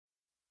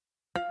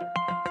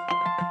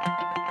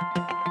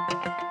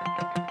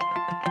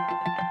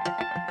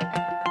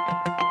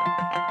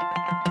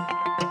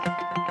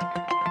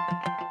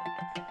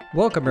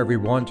Welcome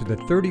everyone to the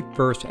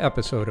 31st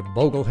episode of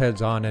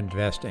Bogleheads on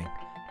Investing.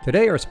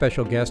 Today our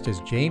special guest is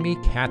Jamie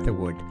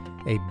Catherwood,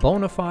 a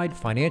bona fide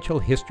financial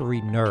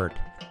history nerd.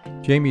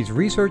 Jamie's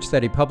research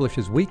that he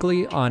publishes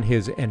weekly on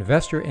his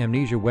Investor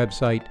Amnesia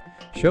website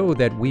show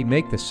that we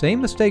make the same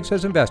mistakes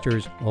as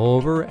investors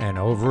over and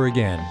over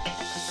again.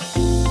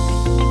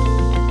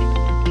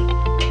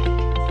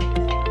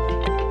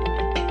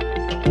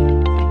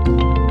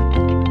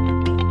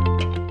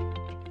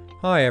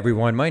 Hi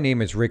everyone, my name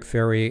is Rick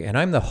Ferri and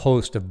I'm the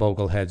host of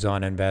Bogleheads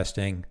on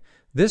Investing.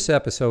 This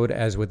episode,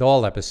 as with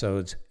all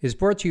episodes, is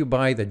brought to you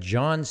by the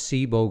John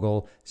C.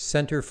 Bogle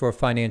Center for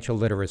Financial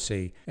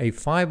Literacy, a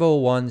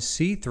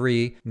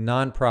 501c3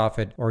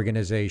 nonprofit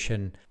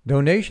organization.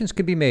 Donations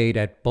can be made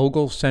at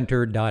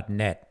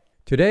boglecenter.net.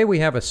 Today we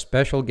have a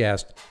special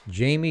guest,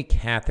 Jamie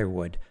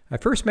Catherwood. I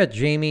first met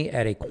Jamie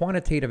at a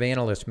quantitative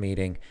analyst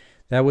meeting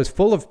that was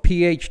full of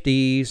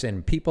PhDs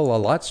and people a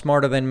lot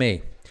smarter than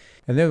me.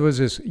 And there was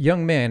this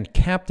young man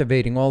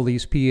captivating all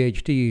these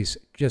PhDs,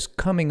 just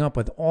coming up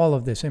with all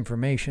of this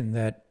information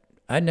that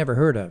I'd never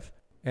heard of.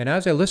 And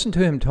as I listened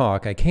to him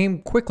talk, I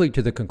came quickly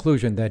to the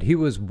conclusion that he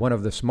was one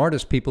of the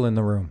smartest people in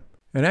the room.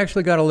 And I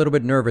actually got a little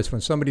bit nervous when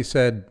somebody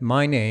said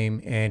my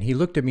name, and he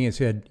looked at me and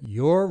said,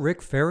 "You're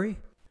Rick Ferri?"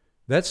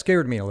 That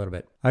scared me a little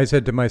bit. I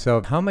said to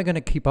myself, how am I going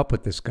to keep up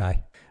with this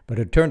guy? But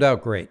it turned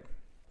out great.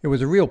 It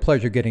was a real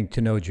pleasure getting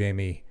to know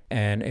Jamie.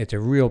 And it's a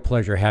real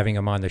pleasure having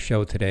him on the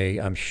show today.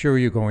 I'm sure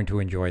you're going to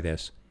enjoy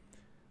this.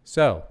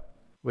 So,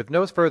 with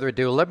no further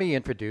ado, let me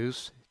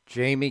introduce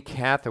Jamie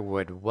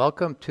Catherwood.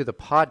 Welcome to the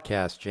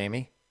podcast,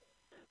 Jamie.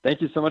 Thank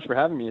you so much for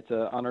having me. It's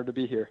an honor to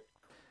be here.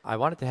 I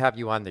wanted to have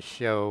you on the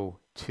show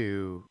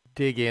to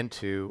dig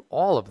into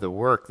all of the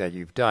work that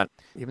you've done.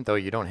 Even though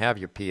you don't have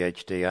your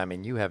PhD, I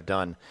mean, you have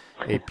done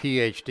a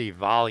PhD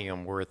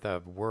volume worth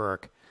of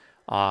work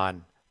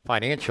on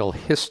financial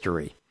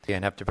history,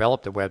 and have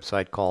developed a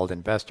website called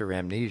Investor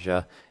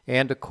Amnesia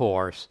and a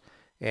course,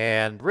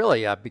 and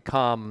really I've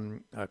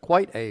become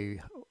quite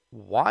a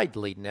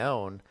widely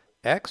known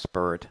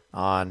expert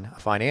on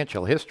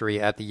financial history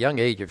at the young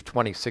age of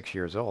 26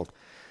 years old.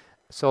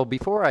 So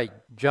before I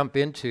jump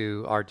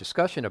into our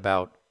discussion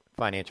about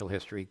financial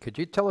history, could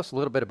you tell us a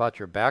little bit about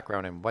your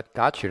background and what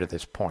got you to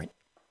this point?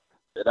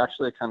 It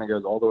actually kind of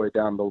goes all the way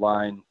down the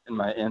line in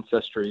my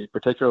ancestry,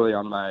 particularly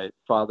on my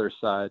father's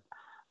side.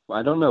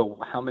 I don't know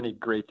how many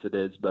greats it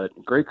is, but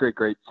great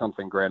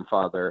something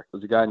grandfather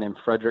was a guy named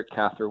Frederick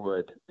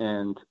Catherwood,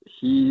 and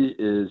he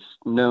is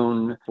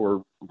known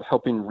for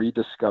helping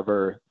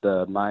rediscover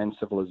the Mayan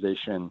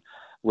civilization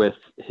with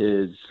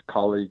his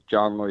colleague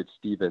John Lloyd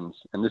Stephens.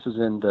 And this is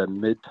in the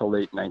mid to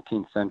late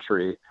 19th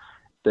century.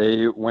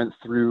 They went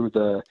through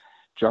the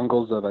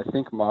jungles of, I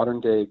think,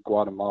 modern-day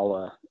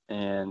Guatemala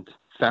and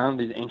found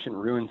these ancient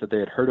ruins that they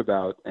had heard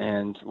about.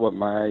 And what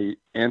my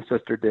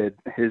ancestor did,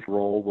 his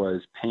role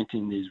was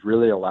painting these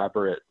really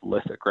elaborate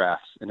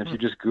lithographs. And if you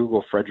just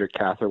Google Frederick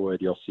Catherwood,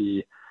 you'll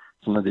see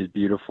some of these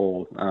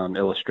beautiful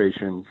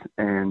illustrations.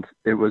 And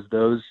it was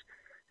those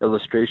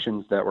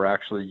illustrations that were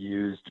actually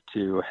used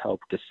to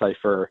help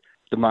decipher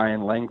the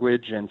Mayan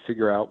language and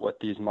figure out what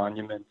these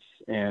monuments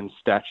and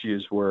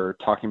statues were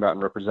talking about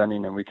and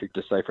representing, and we could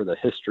decipher the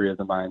history of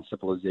the Mayan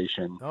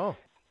civilization. Oh.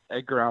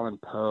 Edgar Allan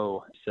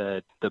Poe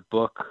said the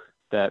book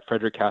that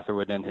Frederick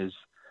Catherwood and his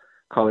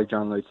colleague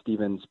John Lloyd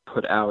Stephens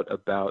put out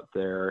about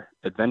their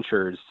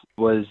adventures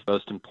was the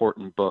most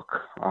important book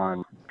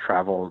on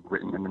travel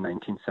written in the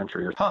 19th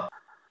century. Huh.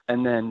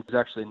 And then there's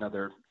actually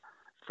another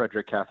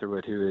Frederick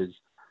Catherwood who is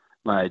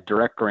my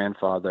direct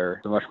grandfather,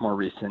 much more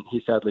recent.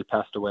 He sadly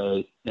passed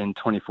away in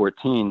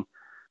 2014,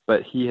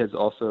 but he has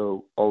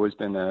also always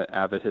been an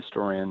avid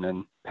historian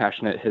and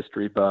passionate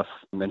history buff.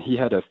 And he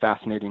had a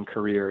fascinating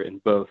career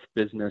in both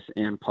business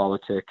and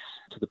politics,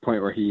 to the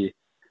point where he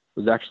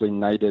was actually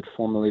knighted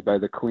formally by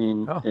the Queen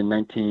in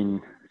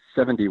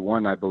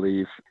 1971, I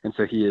believe. And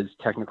so he is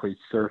technically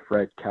Sir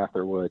Fred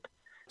Catherwood.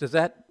 Does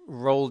that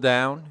roll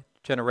down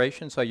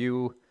generations? Are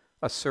you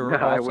a Sir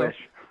also? I wish.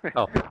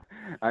 Oh.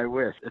 I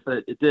wish. If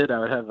it did, I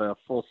would have a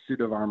full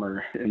suit of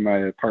armor in my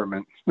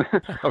apartment.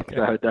 Okay.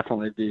 So I would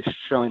definitely be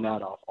showing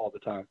that off all the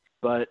time.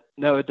 But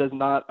no, it does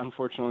not,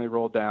 unfortunately,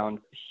 roll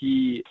down.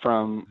 He,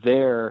 from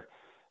there,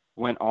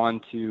 went on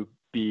to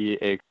be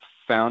a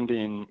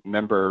founding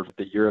member of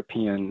the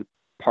European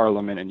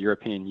Parliament and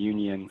European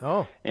Union.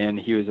 Oh. And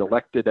he was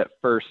elected at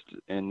first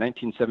in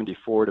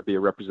 1974 to be a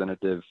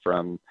representative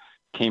from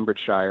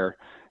Cambridgeshire.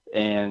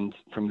 And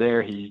from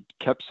there, he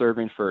kept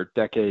serving for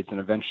decades and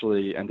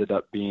eventually ended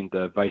up being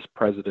the vice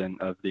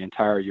president of the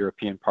entire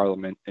European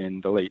Parliament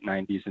in the late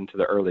 90s into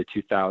the early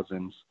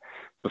 2000s,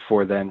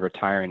 before then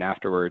retiring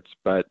afterwards.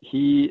 But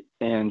he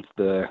and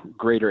the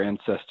greater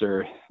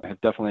ancestor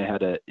have definitely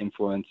had an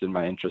influence in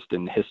my interest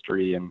in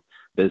history and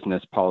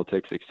business,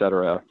 politics,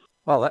 etc.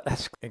 Well,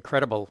 that's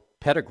incredible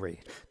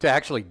pedigree to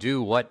actually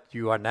do what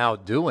you are now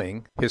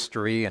doing,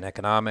 history and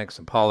economics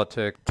and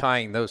politics,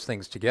 tying those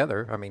things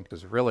together. I mean,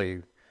 it's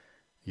really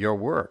your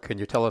work. Can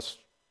you tell us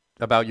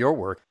about your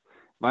work?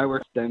 My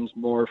work stems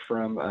more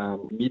from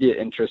immediate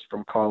interest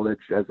from college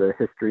as a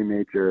history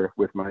major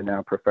with my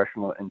now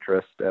professional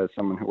interest as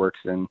someone who works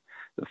in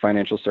the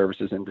financial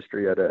services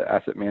industry at an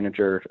asset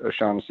manager,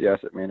 O'Shaughnessy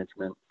Asset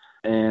Management.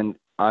 And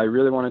I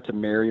really wanted to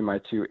marry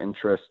my two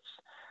interests.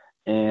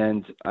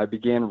 And I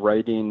began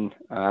writing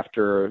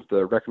after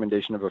the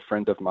recommendation of a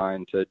friend of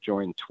mine to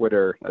join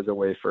Twitter as a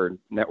way for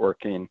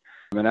networking.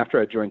 And after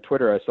I joined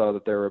Twitter, I saw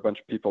that there were a bunch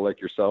of people like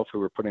yourself who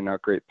were putting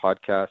out great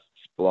podcasts,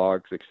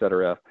 blogs,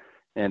 etc.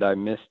 And I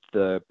missed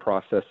the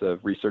process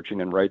of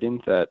researching and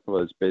writing. That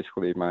was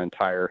basically my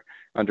entire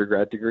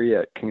undergrad degree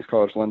at King's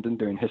College London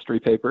doing history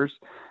papers.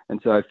 And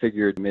so I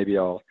figured maybe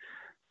I'll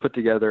put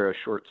together a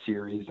short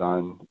series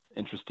on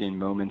interesting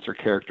moments or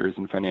characters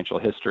in financial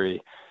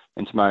history.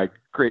 And to my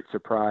great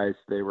surprise,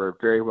 they were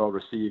very well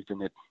received.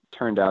 And it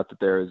turned out that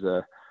there is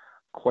a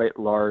quite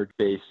large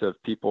base of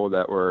people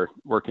that were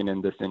working in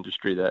this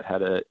industry that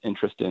had an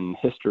interest in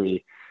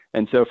history.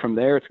 And so from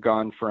there, it's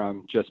gone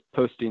from just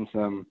posting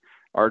some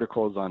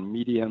articles on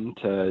Medium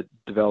to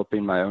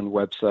developing my own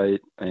website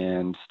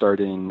and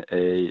starting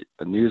a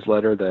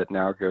newsletter that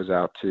now goes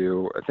out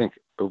to, I think,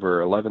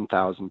 over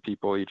 11,000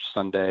 people each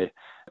Sunday.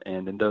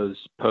 And in those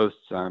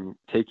posts, I'm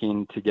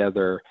taking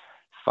together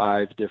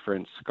 5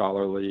 different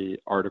scholarly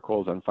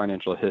articles on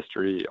financial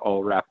history,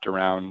 all wrapped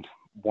around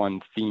one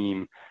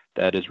theme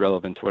that is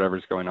relevant to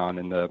whatever's going on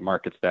in the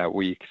markets that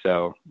week.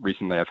 So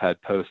recently I've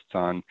had posts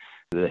on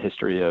the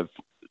history of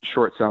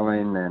short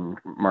selling and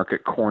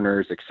market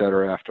corners, et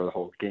cetera, after the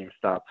whole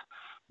GameStop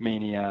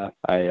mania.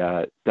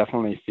 I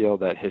definitely feel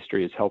that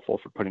history is helpful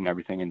for putting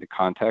everything into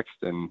context,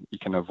 and you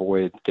can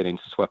avoid getting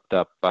swept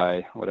up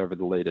by whatever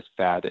the latest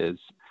fad is.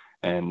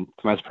 And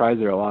to my surprise,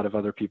 there are a lot of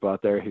other people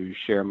out there who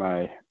share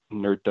my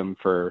nerddom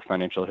for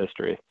financial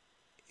history.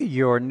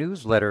 Your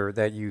newsletter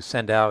that you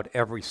send out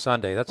every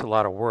Sunday, that's a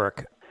lot of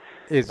work.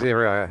 Is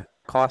there a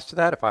cost to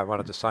that if I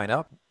wanted to sign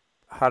up?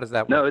 How does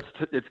that work? No,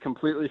 it's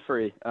completely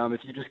free.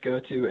 If you just go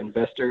to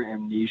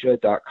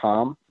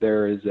investoramnesia.com,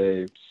 there is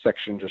a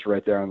section just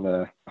right there on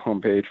the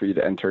homepage for you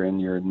to enter in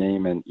your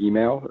name and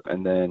email,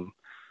 and then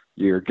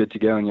you're good to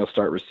go, and you'll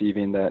start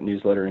receiving that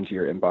newsletter into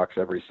your inbox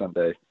every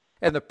Sunday.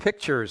 And the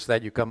pictures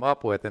that you come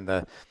up with and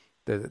the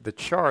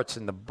charts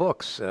and the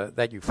books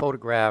that you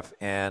photograph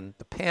and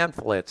the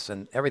pamphlets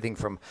and everything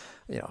from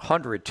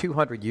 100,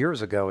 200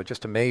 years ago, it's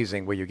just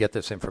amazing where you get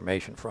this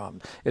information from.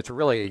 It's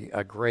really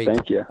a great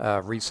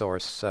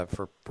resource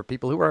for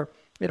people who are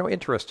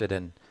interested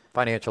in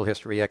financial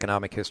history,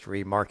 economic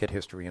history, market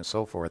history, and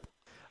so forth.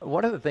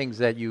 One of the things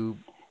that you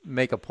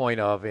make a point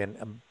of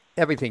in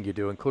everything you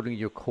do, including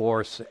your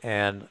course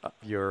and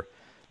your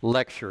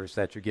lectures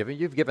that you're giving,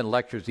 you've given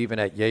lectures even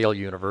at Yale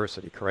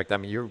University, correct? I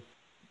mean,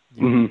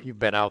 you've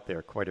been out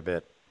there quite a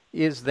bit,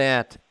 is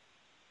that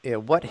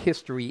what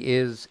history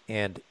is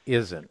and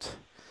isn't.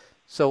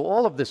 So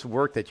all of this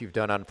work that you've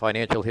done on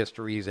financial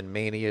histories and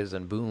manias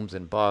and booms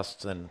and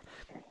busts, and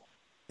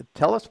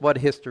tell us what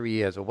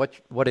history is, or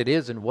what it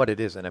is and what it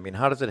isn't. I mean,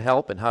 how does it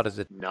help and how does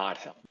it not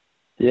help?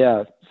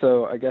 Yeah,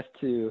 so I guess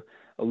to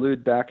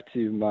allude back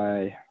to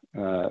my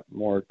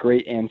more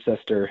great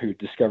ancestor who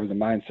discovered the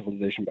Mayan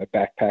civilization by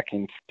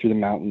backpacking through the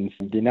mountains,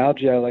 the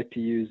analogy I like to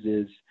use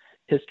is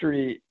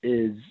history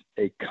is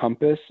a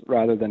compass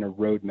rather than a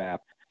roadmap.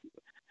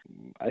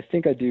 I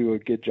think I do a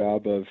good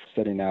job of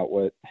setting out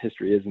what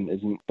history is and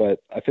isn't, but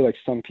I feel like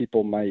some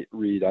people might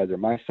read either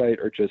my site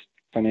or just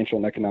financial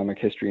and economic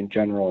history in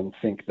general and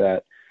think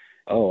that,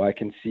 oh, I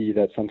can see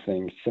that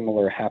something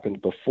similar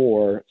happened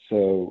before,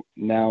 so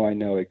now I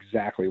know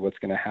exactly what's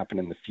going to happen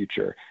in the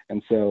future.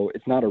 And so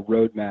it's not a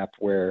roadmap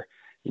where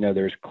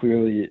there's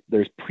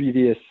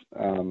previous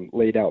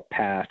laid out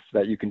paths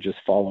that you can just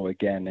follow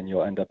again and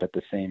you'll end up at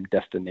the same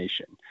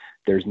destination.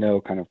 There's no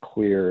kind of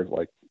clear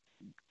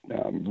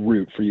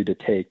route for you to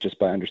take just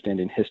by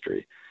understanding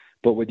history.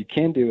 But what you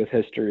can do with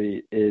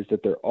history is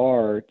that there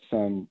are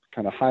some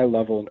kind of high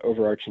level and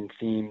overarching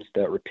themes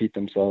that repeat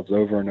themselves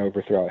over and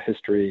over throughout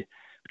history,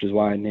 which is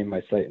why I named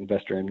my site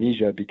Investor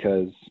Amnesia,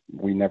 because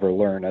we never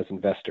learn as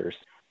investors.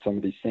 Some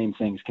of these same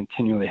things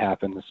continually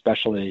happen,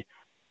 especially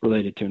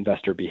related to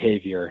investor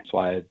behavior. That's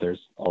why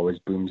there's always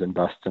booms and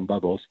busts and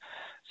bubbles.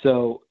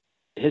 So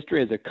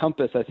history as a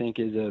compass, I think,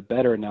 is a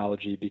better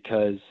analogy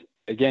because,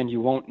 again,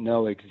 you won't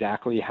know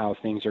exactly how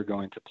things are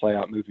going to play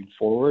out moving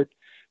forward.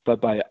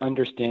 But by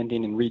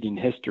understanding and reading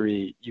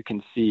history, you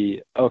can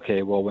see,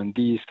 okay, well, when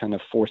these kind of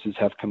forces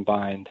have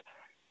combined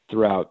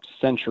throughout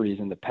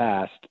centuries in the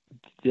past,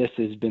 this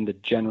has been the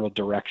general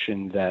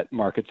direction that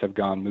markets have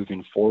gone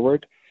moving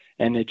forward.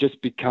 And it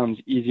just becomes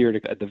easier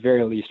to, at the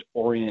very least,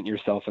 orient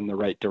yourself in the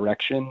right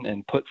direction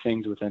and put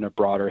things within a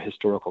broader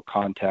historical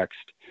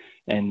context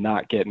and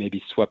not get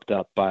maybe swept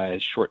up by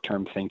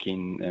short-term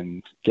thinking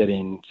and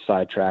getting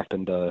sidetracked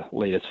in the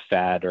latest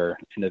fad or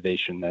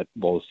innovation that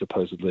will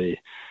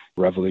supposedly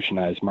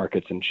revolutionize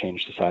markets and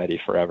change society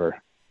forever.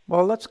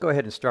 Well, let's go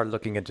ahead and start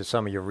looking into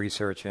some of your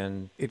research,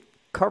 and it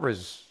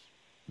covers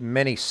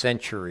many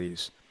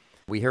centuries.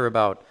 We hear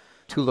about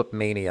tulip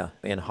mania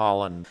in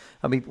Holland.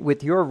 I mean,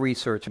 with your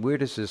research, where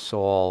does this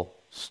all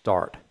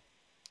start?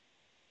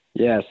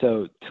 Yeah,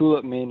 so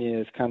tulip mania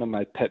is kind of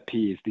my pet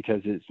peeve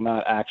because it's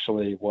not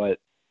actually what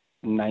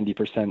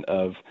 90%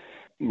 of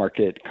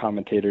market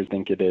commentators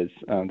think it is.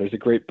 There's a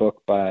great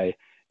book by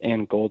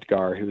Anne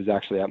Goldgar, who was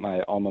actually at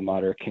my alma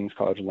mater, King's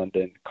College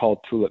London, called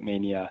Tulip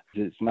Mania.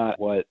 It's not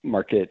what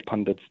market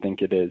pundits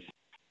think it is.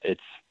 It's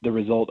the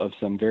result of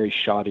some very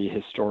shoddy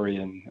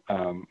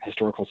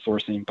historical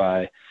sourcing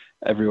by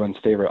everyone's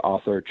favorite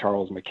author,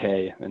 Charles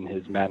Mackay, in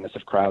his Madness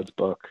of Crowds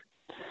book.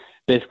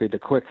 Basically, the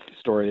quick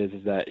story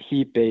is that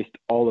he based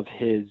all of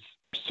his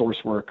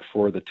source work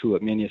for the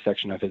Tulip Mania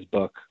section of his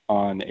book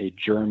on a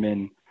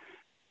German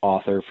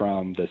author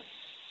from the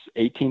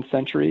 18th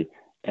century.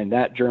 And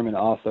that German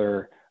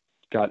author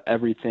got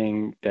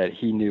everything that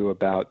he knew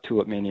about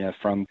Tulip Mania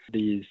from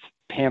these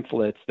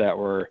pamphlets that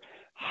were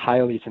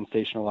highly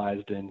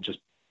sensationalized and just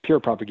pure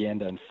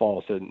propaganda and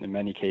false, in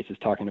many cases,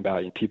 talking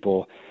about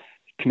people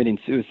committing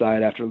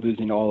suicide after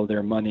losing all of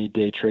their money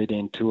day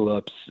trading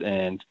tulips,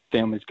 and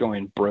families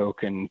going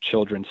broke and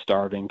children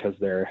starving because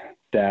their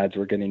dads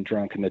were getting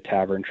drunk in the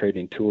tavern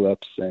trading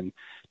tulips, and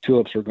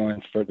tulips were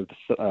going for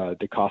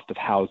the cost of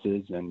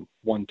houses, and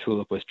one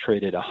tulip was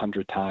traded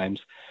 100 times.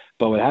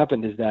 But what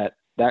happened is that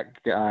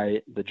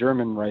guy, the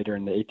German writer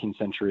in the 18th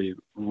century,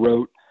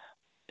 wrote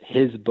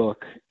his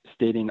book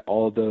stating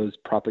all of those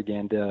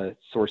propaganda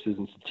sources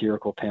and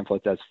satirical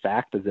pamphlets as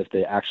fact, as if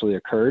they actually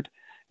occurred.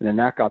 And then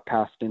that got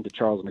passed into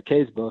Charles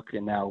Mackay's book,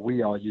 and now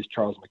we all use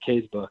Charles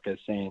Mackay's book as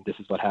saying this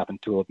is what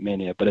happened to Tulip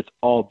Mania, but it's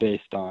all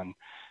based on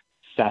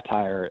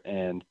satire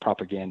and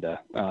propaganda.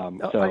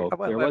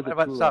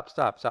 Stop.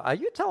 So are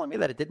you telling me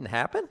that it didn't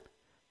happen?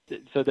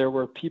 So there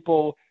were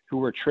people who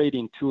were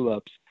trading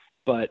tulips,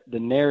 but the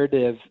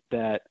narrative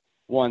that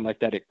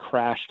that it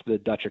crashed the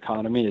Dutch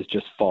economy is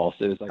just false.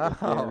 It was like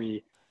a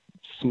very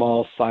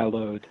small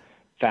siloed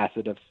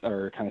facet of,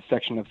 or kind of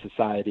section of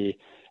society.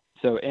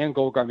 So Anne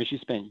Goldgar, she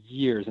spent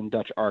years in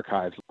Dutch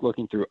archives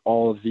looking through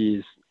all of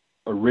these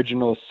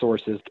original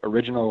sources,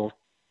 original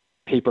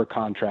paper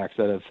contracts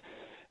that have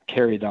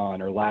carried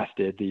on or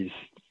lasted these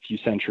few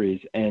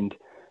centuries. And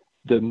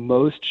the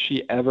most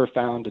she ever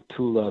found a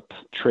tulip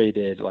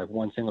traded, like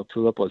one single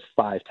tulip, was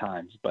 5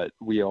 times. But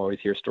we always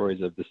hear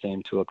stories of the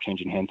same tulip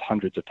changing hands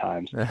hundreds of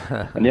times.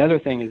 And the other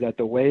thing is that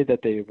the way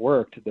that they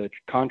worked, the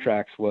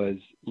contracts was,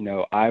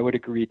 I would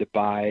agree to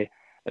buy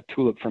a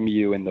tulip from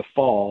you in the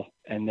fall,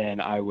 and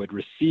then I would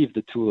receive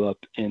the tulip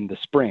in the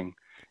spring.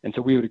 And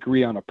so we would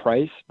agree on a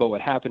price. But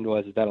what happened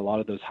was that a lot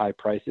of those high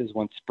prices,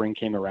 once spring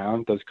came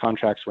around, those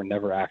contracts were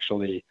never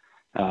actually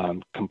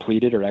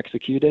completed or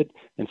executed.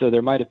 And so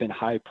there might have been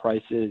high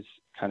prices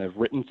kind of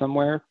written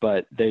somewhere,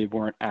 but they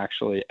weren't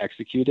actually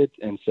executed.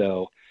 And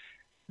so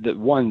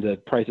the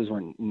prices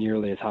weren't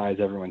nearly as high as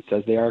everyone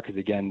says they are, because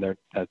again,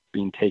 that's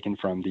being taken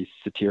from these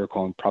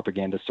satirical and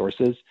propaganda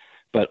sources.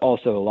 But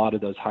also a lot of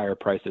those higher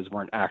prices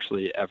weren't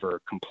actually ever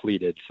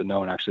completed. So no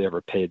one actually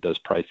ever paid those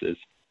prices.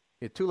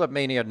 Tulip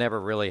Mania never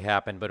really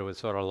happened, but it was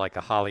sort of like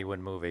a Hollywood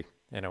movie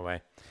in a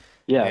way.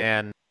 Yeah.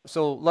 And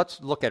so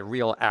let's look at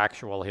real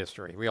actual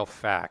history, real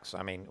facts.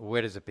 I mean,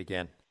 where does it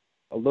begin?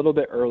 A little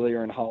bit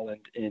earlier in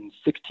Holland, in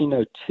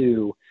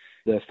 1602,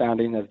 the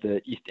founding of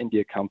the East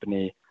India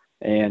Company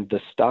and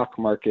the stock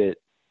market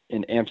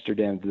in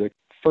Amsterdam, the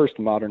first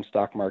modern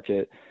stock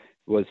market,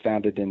 was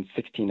founded in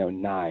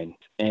 1609.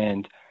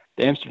 And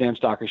the Amsterdam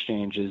Stock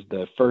Exchange is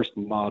the first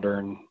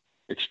modern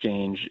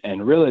exchange.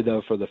 And really,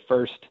 though, for the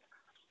first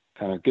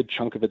kind of good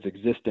chunk of its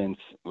existence,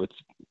 what's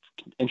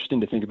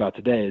interesting to think about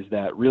today is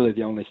that really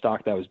the only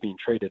stock that was being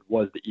traded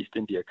was the East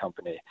India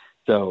Company.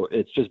 So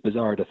it's just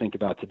bizarre to think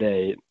about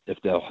today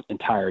if the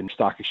entire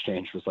stock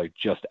exchange was like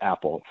just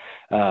Apple.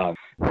 It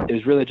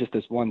was really just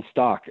this one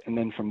stock. And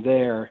then from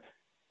there,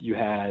 you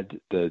had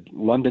the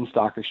London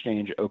Stock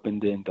Exchange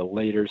opened in the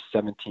later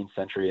 17th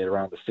century at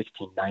around the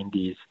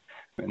 1690s.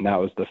 And that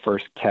was the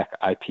first tech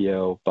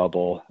IPO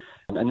bubble.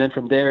 And then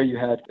from there, you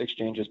had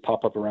exchanges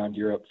pop up around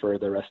Europe for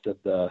the rest of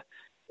the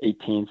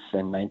 18th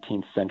and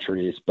 19th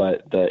centuries.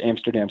 But the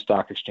Amsterdam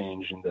Stock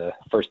Exchange in the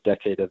first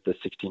decade of the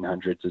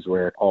 1600s is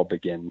where it all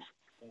begins.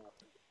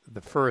 The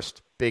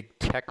first big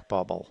tech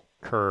bubble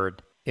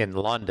occurred in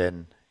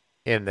London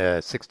in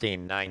the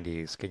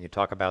 1690s. Can you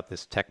talk about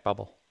this tech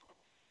bubble?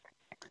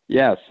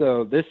 Yeah,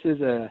 so this is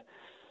a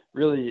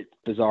really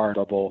bizarre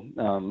bubble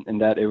in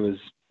that it was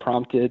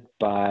prompted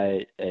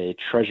by a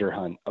treasure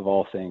hunt of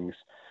all things.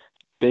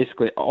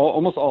 Basically,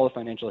 almost all of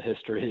financial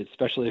history,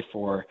 especially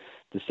for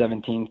the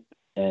 17th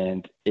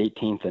and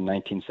 18th and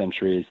 19th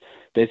centuries,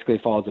 basically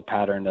follows a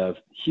pattern of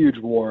huge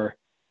war,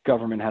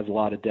 government has a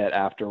lot of debt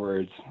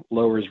afterwards,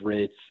 lowers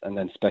rates, and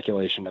then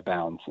speculation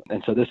abounds.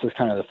 And so this is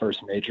kind of the first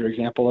major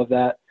example of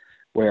that,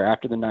 where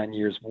after the 9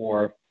 Years'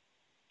 War,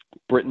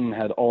 Britain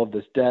had all of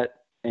this debt,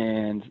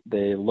 and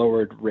they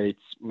lowered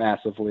rates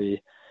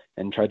massively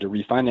and tried to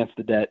refinance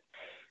the debt.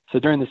 So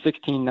during the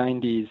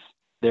 1690s,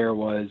 there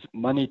was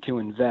money to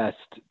invest,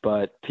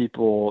 but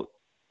people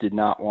did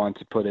not want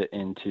to put it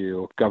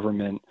into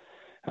government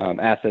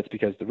assets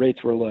because the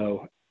rates were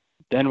low.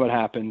 Then what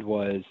happened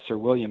was Sir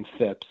William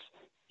Phipps,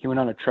 he went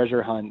on a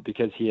treasure hunt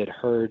because he had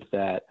heard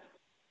that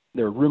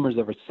there were rumors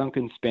of a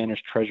sunken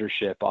Spanish treasure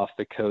ship off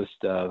the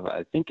coast of,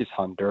 I think it's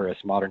Honduras,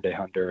 modern day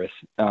Honduras.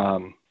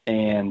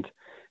 And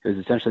it was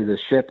essentially this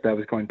ship that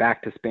was going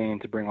back to Spain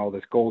to bring all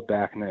this gold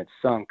back, and then it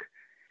sunk.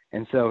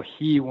 And so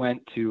he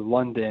went to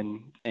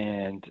London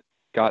and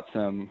got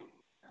some,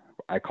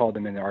 I called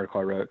them in the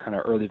article I wrote, kind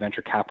of early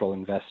venture capital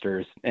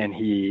investors. And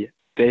he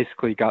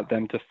basically got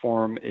them to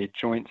form a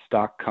joint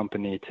stock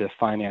company to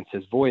finance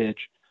his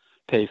voyage,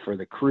 pay for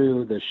the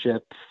crew, the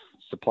ship,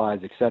 supplies,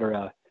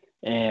 etc.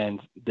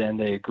 And then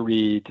they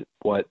agreed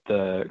what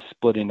the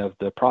splitting of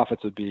the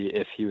profits would be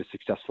if he was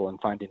successful in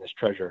finding this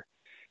treasure.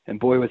 And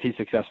boy, was he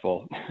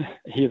successful.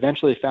 He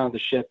eventually found the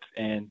ship,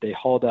 and they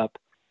hauled up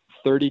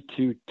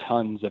 32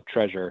 tons of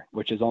treasure,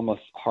 which is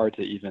almost hard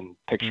to even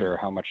picture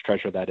how much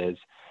treasure that is.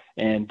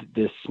 And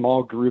this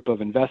small group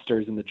of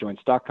investors in the joint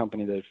stock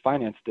company that had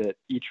financed it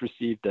each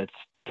received a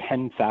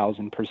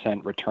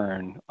 10,000%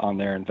 return on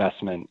their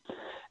investment.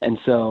 And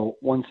so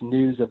once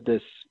news of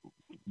this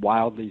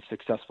wildly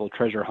successful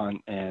treasure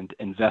hunt and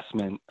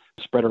investment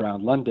spread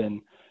around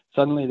London,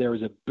 suddenly there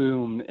was a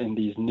boom in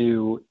these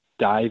new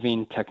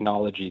diving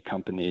technology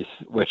companies,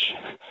 which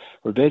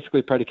were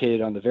basically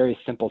predicated on the very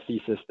simple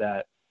thesis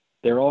that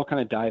they're all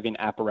kind of diving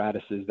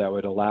apparatuses that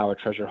would allow a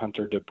treasure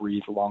hunter to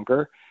breathe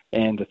longer.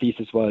 And the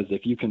thesis was,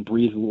 if you can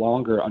breathe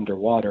longer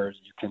underwater,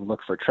 you can look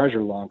for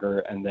treasure longer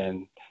and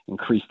then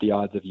increase the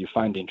odds of you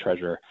finding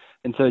treasure.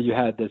 And so you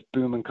had this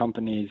boom in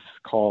companies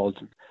called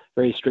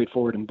very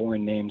straightforward and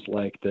boring names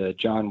like the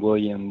John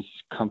Williams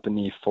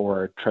Company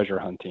for Treasure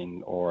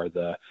Hunting, or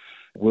the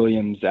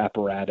Williams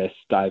Apparatus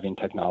Diving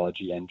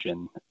Technology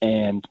Engine.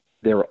 And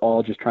they were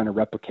all just trying to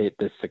replicate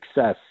this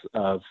success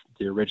of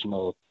the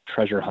original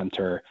treasure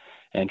hunter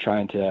and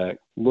trying to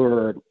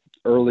lure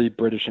early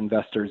British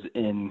investors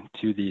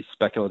into these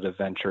speculative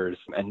ventures,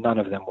 and none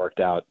of them worked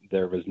out.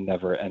 There was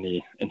never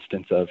any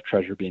instance of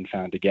treasure being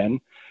found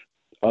again.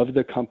 Of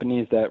the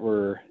companies that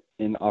were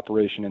in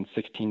operation in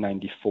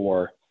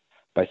 1694,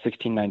 by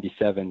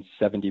 1697,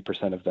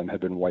 70% of them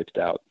had been wiped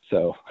out.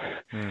 So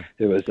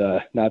it was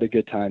not a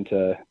good time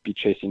to be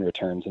chasing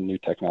returns in new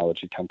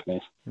technology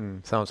companies.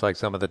 Sounds like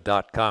some of the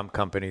dot-com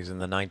companies in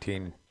the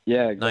 1990s.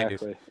 Yeah,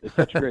 exactly. It's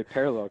such a great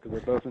parallel because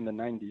they're both in the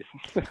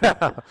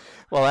 90s.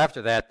 Well,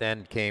 after that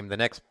then came the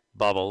next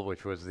bubble,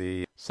 which was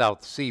the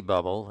South Sea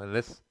bubble. And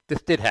this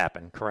did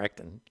happen, correct?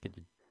 And can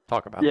you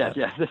talk about that?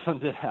 Yeah, this one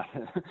did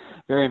happen.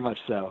 Very much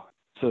so.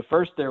 So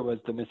first there was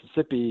the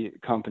Mississippi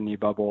Company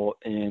bubble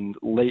in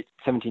late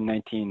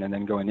 1719 and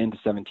then going into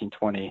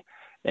 1720.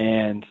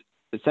 And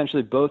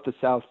essentially both the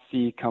South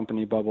Sea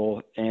Company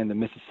bubble and the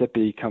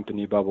Mississippi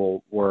Company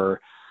bubble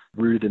were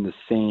rooted in the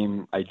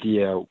same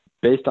idea.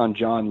 Based on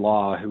John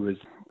Law, who was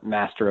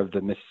master of the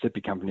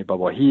Mississippi Company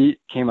bubble, he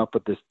came up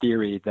with this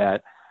theory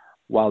that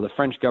while the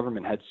French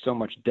government had so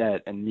much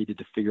debt and needed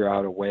to figure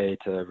out a way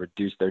to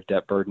reduce their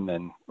debt burden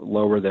and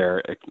lower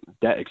their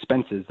debt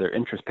expenses, their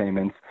interest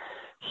payments,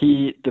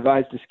 he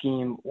devised a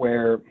scheme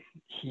where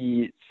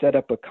he set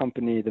up a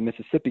company, the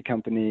Mississippi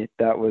Company,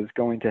 that was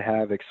going to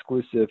have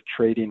exclusive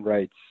trading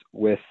rights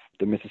with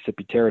the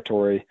Mississippi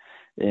Territory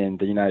in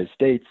the United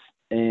States.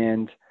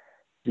 And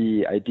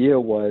the idea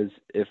was,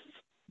 if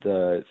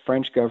the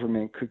French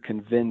government could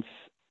convince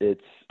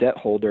its debt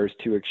holders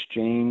to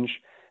exchange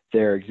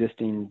their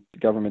existing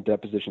government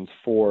debt positions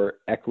for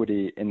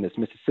equity in this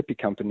Mississippi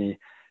Company,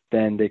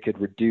 then they could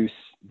reduce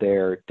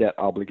their debt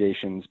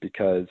obligations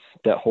because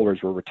debt holders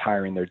were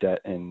retiring their debt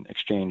in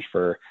exchange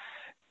for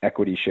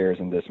equity shares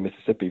in this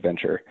Mississippi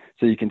venture.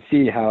 So you can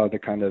see how the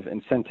kind of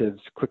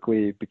incentives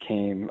quickly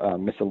became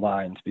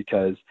misaligned,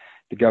 because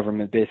the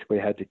government basically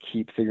had to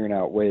keep figuring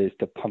out ways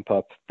to pump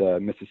up the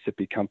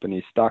Mississippi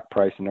Company's stock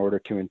price in order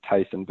to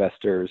entice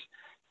investors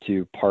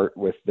to part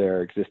with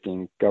their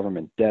existing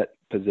government debt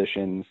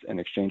positions and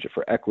exchange it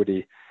for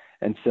equity.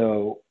 And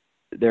so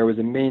there was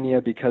a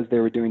mania because they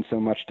were doing so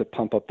much to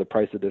pump up the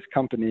price of this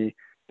company.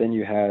 Then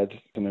you had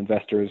some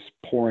investors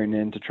pouring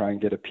in to try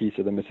and get a piece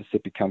of the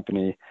Mississippi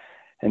Company.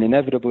 And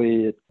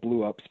inevitably, it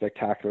blew up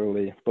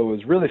spectacularly. But what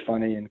was really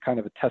funny and kind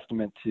of a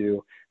testament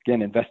to,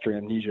 again, investor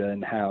amnesia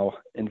and how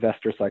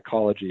investor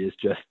psychology is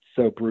just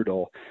so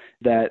brutal,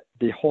 that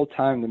the whole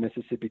time the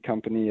Mississippi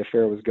Company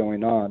affair was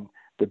going on,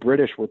 the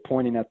British were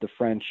pointing at the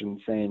French and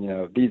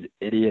saying, these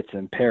idiots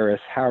in Paris,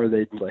 how are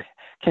they,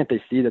 can't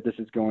they see that this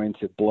is going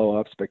to blow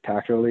up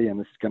spectacularly and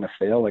this is going to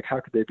fail?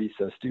 How could they be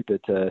so stupid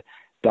to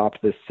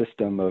adopt this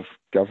system of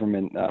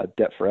government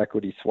debt for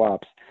equity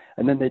swaps?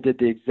 And then they did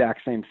the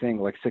exact same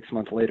thing 6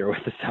 months later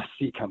with the South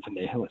Sea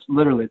Company. It was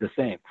literally the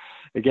same.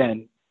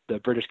 Again, the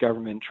British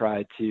government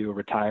tried to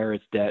retire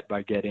its debt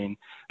by getting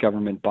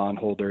government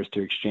bondholders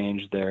to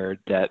exchange their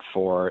debt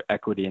for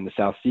equity in the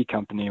South Sea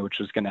Company, which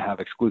was going to have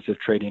exclusive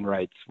trading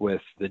rights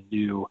with the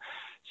new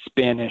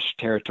Spanish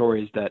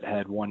territories that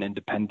had won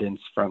independence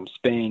from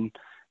Spain.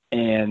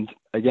 And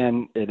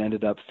again, it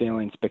ended up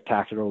failing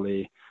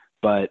spectacularly,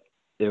 but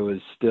it was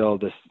still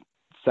this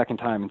second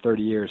time in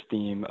 30 years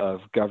theme of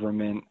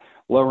government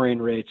lowering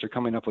rates or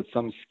coming up with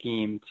some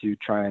scheme to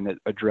try and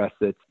address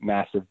its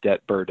massive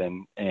debt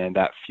burden and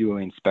that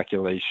fueling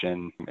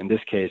speculation, in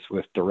this case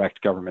with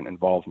direct government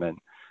involvement.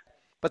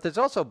 But there's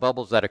also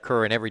bubbles that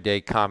occur in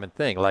everyday common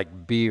thing,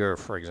 like beer,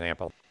 for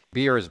example.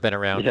 Beer has been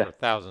around Yeah. for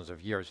thousands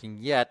of years, and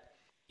yet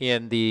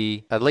in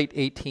the late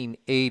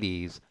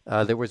 1880s,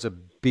 there was a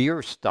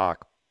beer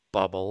stock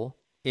bubble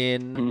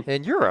Mhm.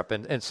 in Europe.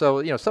 And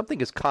so,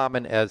 something as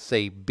common as,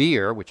 say,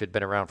 beer, which had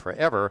been around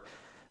forever,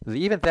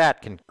 even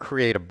that can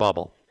create a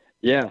bubble.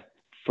 Yeah.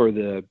 For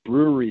the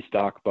brewery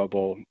stock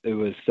bubble, it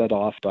was set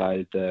off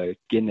by the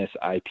Guinness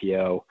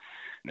IPO.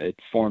 It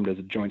formed as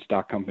a joint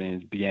stock company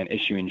and began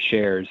issuing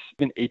shares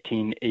in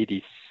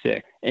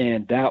 1886.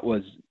 And that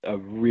was a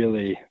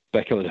really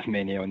speculative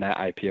mania when that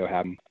IPO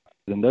happened.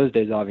 In those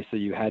days, obviously,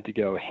 you had to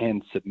go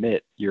hand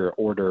submit your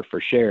order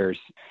for shares.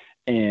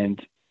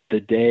 And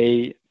the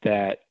day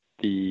that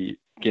the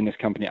Guinness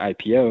company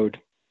IPO'd,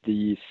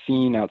 the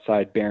scene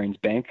outside Barings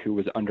Bank, who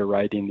was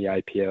underwriting the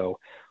IPO,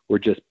 were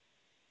just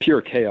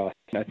pure chaos.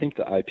 And I think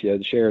the IPO,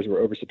 the shares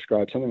were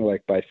oversubscribed something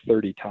like by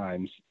 30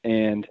 times.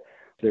 And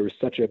there was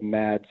such a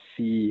mad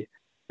sea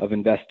of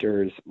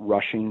investors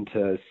rushing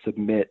to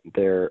submit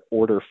their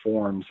order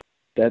forms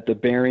that the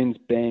Barings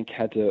Bank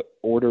had to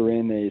order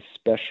in a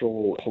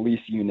special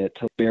police unit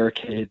to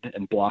barricade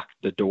and block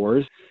the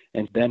doors.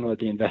 And then what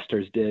the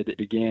investors did, it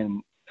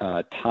began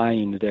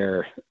tying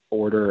their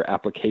order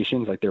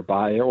applications, like their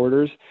buy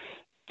orders,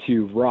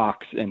 to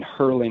rocks and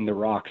hurling the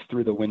rocks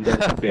through the windows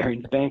of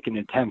Barings Bank in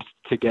attempts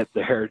to get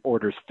their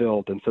orders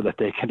filled and so that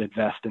they could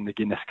invest in the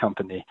Guinness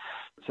company.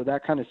 So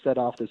that kind of set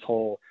off this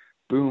whole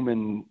boom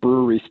in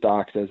brewery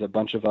stocks as a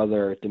bunch of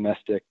other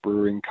domestic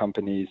brewing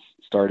companies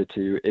started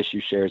to issue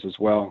shares as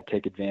well,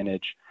 take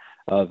advantage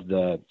of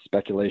the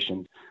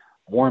speculation.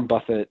 Warren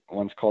Buffett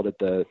once called it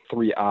the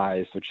 3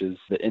 I's, which is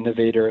the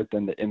innovator,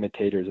 then the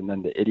imitators, and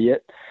then the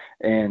idiot.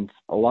 And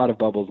a lot of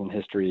bubbles in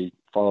history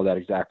follow that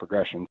exact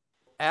progression.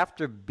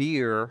 After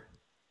beer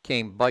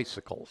came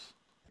bicycles.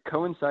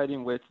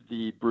 Coinciding with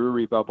the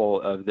brewery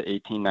bubble of the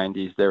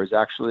 1890s, there was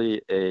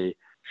actually a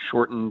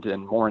shortened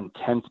and more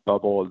intense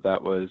bubble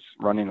that was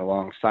running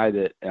alongside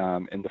it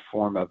in the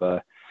form of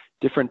a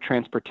different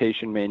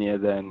transportation mania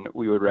than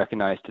we would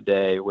recognize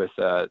today with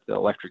the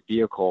electric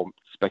vehicle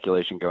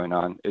speculation going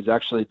on. It was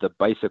actually the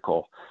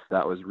bicycle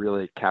that was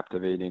really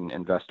captivating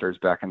investors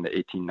back in the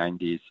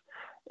 1890s.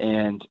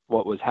 And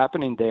what was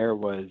happening there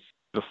was,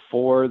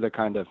 before the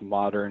kind of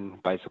modern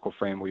bicycle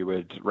frame we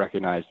would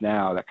recognize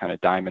now, that kind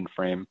of diamond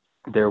frame,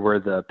 there were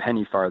the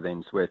penny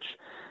farthings, which,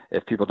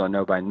 if people don't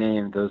know by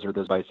name, those are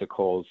those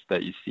bicycles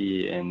that you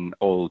see in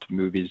old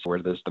movies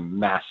where there's the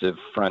massive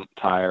front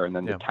tire and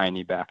then the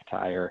tiny back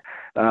tire.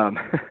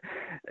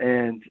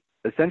 And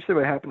essentially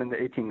what happened in the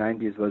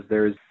 1890s was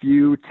there's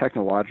few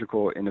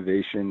technological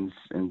innovations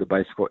in the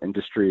bicycle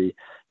industry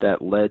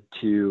that led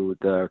to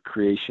the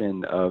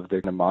creation of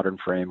the modern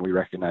frame we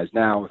recognize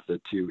now with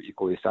the 2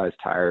 equally sized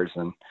tires.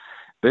 And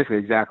basically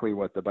exactly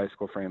what the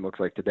bicycle frame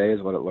looks like today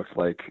is what it looks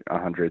like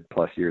 100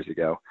 plus years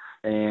ago.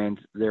 And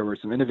there were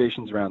some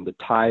innovations around the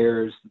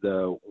tires,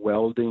 the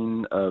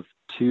welding of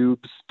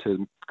tubes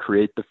to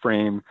create the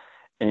frame,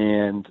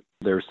 and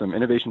there were some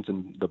innovations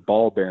in the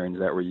ball bearings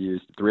that were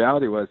used. The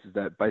reality was is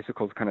that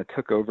bicycles kind of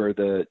took over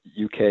the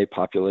UK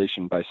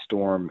population by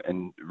storm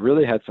and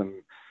really had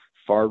some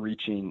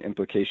far-reaching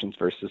implications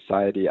for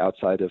society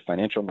outside of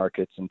financial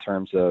markets in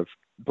terms of,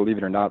 believe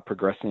it or not,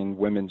 progressing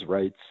women's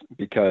rights,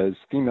 because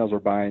females were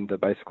buying the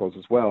bicycles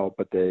as well,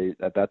 but they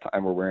at that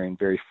time were wearing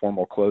very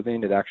formal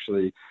clothing. It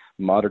actually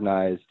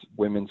modernized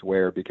women's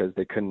wear because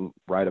they couldn't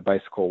ride a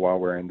bicycle while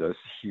wearing those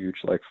huge,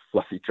 like,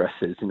 fluffy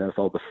dresses, with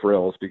all the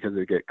frills, because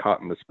they get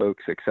caught in the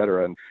spokes,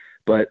 etc.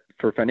 But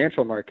for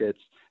financial markets,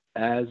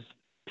 as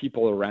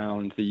people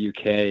around the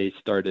UK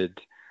started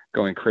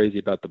going crazy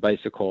about the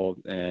bicycle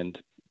and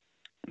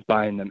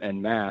buying them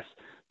en masse,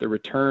 the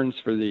returns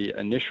for the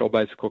initial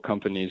bicycle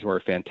companies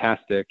were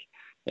fantastic.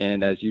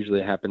 And as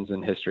usually happens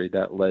in history,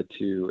 that led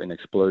to an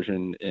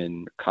explosion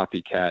in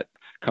copycat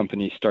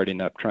companies starting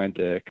up trying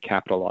to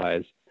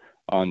capitalize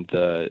on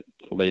the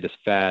latest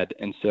fad.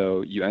 And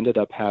so you ended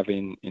up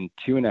having, in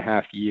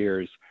 2.5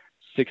 years,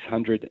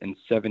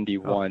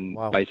 671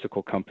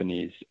 bicycle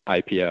companies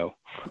IPO,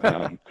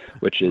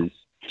 which is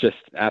just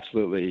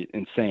absolutely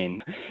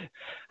insane.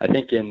 I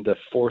think in the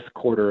fourth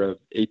quarter of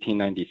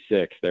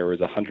 1896, there was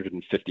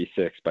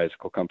 156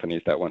 bicycle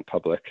companies that went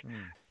public.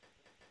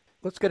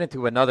 Let's get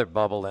into another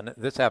bubble, and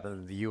this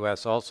happened in the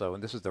U.S. also,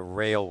 and this is the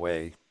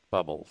railway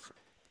bubbles.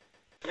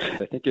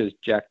 I think it was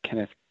Jack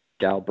Kenneth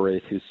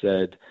Galbraith who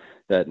said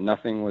that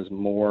nothing was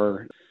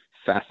more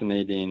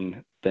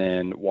fascinating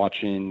than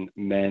watching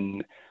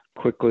men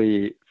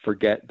quickly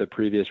forget the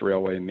previous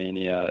railway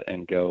mania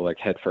and go like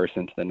headfirst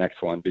into the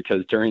next one,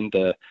 because during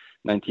the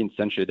 19th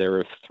century there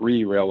were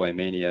 3 railway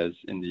manias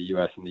in the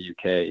US and the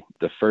UK.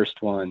 The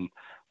first one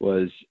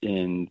was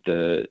in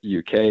the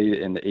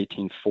UK in the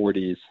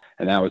 1840s,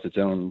 and that was its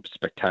own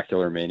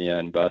spectacular mania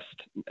and bust.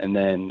 And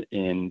then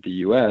in the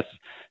US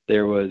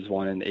There was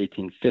one in the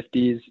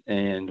 1850s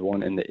and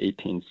one in the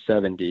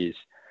 1870s.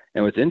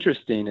 And what's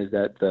interesting is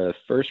that the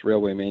first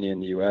railway mania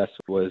in the U.S.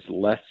 was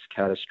less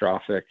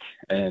catastrophic,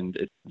 and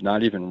it's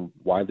not even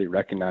widely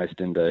recognized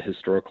in the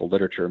historical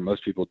literature.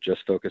 Most people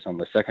just focus on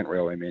the second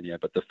railway mania,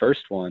 but the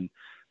first one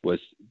was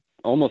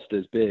almost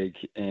as big,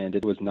 and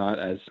it was not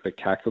as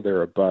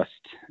spectacular a bust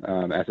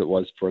as it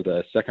was for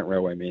the second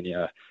railway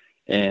mania.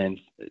 And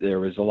there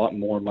was a lot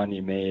more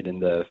money made in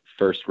the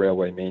first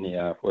railway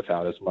mania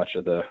without as much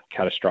of the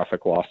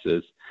catastrophic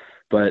losses.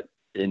 But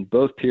in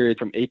both periods,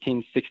 from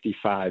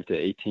 1865 to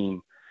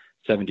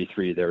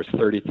 1873, there was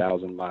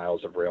 30,000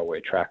 miles of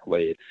railway track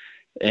laid.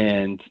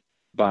 And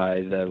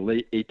by the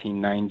late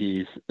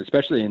 1890s,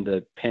 especially in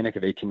the panic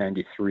of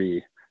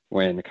 1893,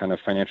 when the kind of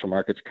financial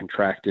markets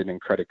contracted and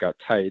credit got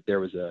tight,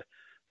 there was a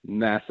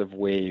massive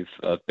wave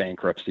of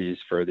bankruptcies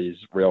for these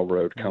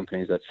railroad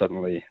companies that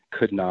suddenly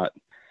could not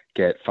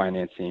get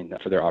financing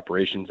for their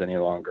operations any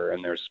longer,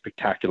 and there's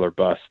spectacular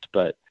bust.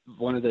 But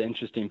one of the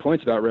interesting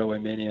points about railway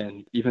mania,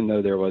 and even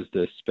though there was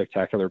this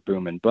spectacular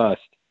boom and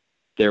bust,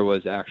 there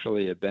was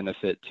actually a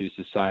benefit to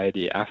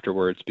society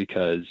afterwards,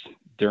 because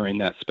during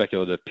that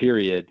speculative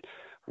period,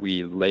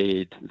 we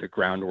laid the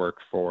groundwork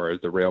for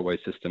the railway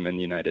system in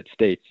the United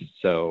States.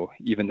 So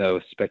even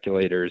though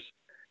speculators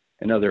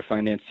and other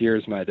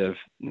financiers might have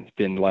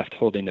been left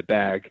holding the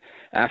bag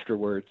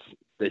afterwards,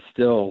 they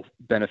still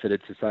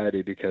benefited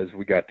society because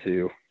we got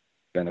to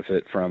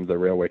benefit from the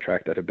railway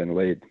track that had been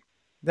laid.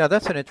 Now,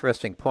 that's an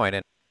interesting point,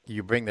 and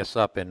you bring this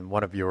up in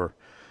one of your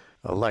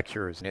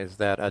lectures, is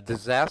that a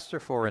disaster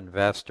for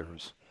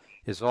investors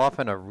is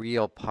often a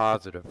real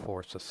positive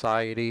for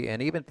society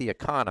and even the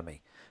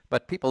economy.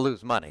 But people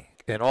lose money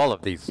in all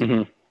of these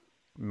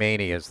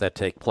manias that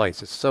take place.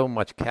 There's so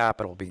much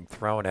capital being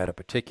thrown at a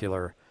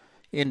particular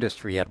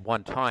industry at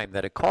one time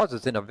that it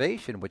causes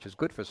innovation, which is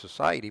good for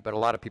society, but a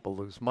lot of people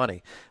lose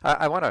money.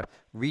 I want to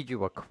read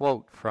you a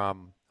quote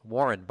from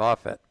Warren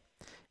Buffett.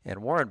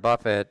 And Warren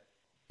Buffett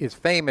is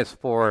famous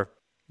for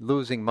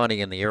losing money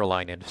in the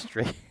airline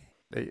industry.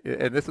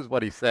 And this is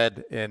what he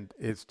said in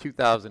his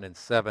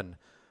 2007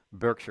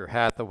 Berkshire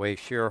Hathaway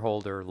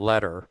shareholder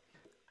letter.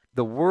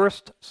 The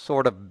worst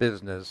sort of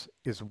business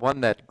is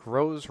one that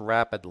grows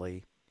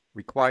rapidly,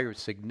 requires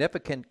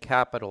significant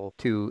capital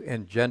to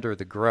engender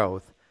the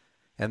growth,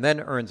 and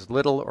then earns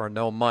little or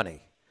no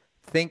money.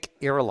 Think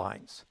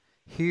airlines.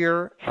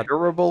 Here, a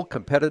durable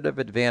competitive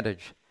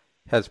advantage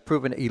has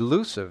proven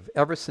elusive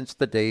ever since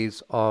the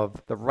days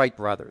of the Wright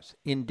brothers.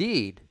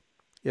 Indeed,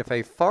 if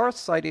a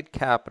far-sighted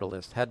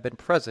capitalist had been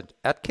present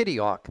at Kitty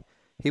Hawk,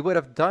 he would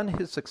have done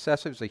his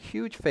successors a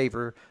huge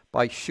favor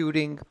by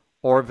shooting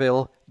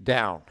Orville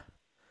down.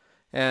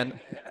 And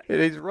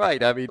he's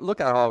right. I mean,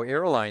 look at how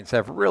airlines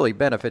have really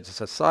benefited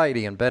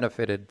society and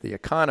benefited the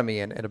economy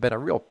and have been a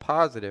real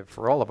positive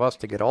for all of us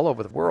to get all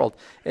over the world.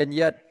 And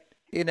yet,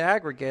 in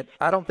aggregate,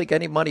 I don't think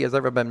any money has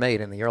ever been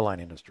made in the airline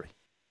industry.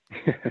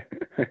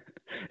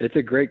 It's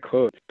a great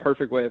quote.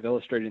 Perfect way of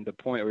illustrating the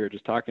point we were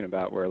just talking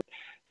about, where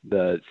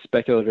the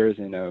speculators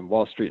and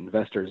Wall Street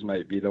investors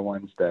might be the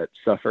ones that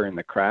suffer in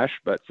the crash,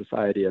 but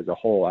society as a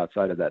whole,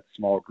 outside of that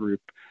small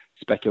group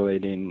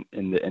speculating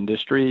in the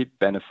industry,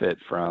 benefit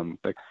from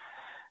the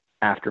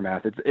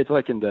aftermath. It's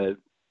like in the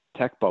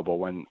tech bubble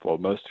when,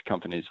 most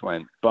companies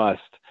went bust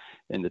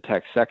in the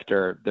tech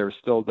sector. There was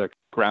still the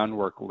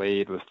groundwork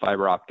laid with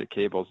fiber optic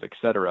cables, et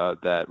cetera,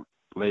 that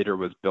later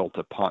was built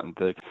upon.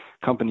 The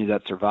companies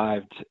that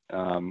survived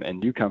and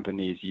new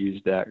companies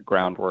used that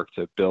groundwork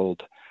to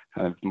build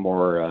kind of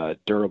more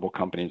durable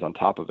companies on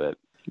top of it.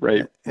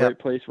 Right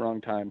place,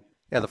 wrong time.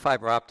 Yeah, the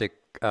fiber optic,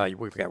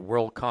 we've got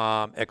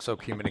WorldCom, Exo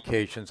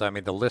Communications. I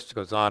mean, the list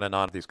goes on and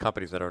on of these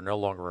companies that are no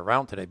longer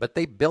around today. But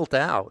they built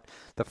out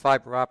the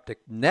fiber optic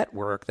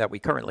network that we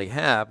currently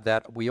have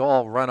that we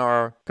all run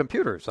our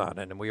computers on,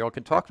 and we all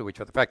can talk to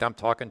each other. In fact, I'm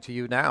talking to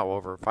you now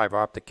over fiber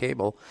optic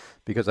cable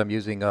because I'm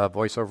using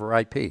voice over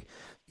IP.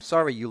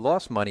 Sorry you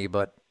lost money,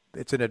 but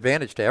it's an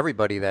advantage to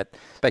everybody that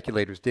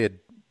speculators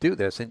did do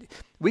this. And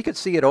we could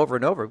see it over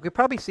and over. We could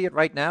probably see it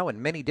right now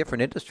in many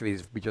different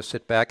industries. We just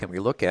sit back and we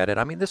look at it.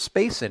 I mean, the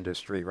space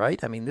industry,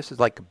 right? I mean, this is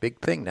like a big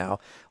thing now.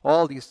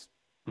 All these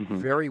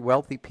very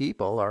wealthy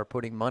people are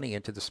putting money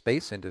into the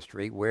space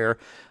industry where,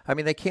 I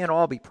mean, they can't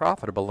all be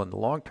profitable in the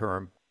long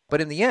term,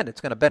 but in the end,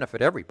 it's going to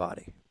benefit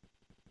everybody.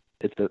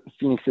 It's the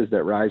phoenixes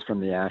that rise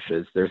from the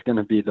ashes. There's going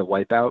to be the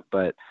wipeout,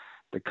 but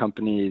the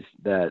companies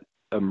that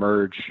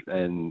emerge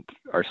and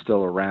are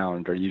still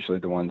around are usually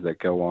the ones that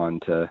go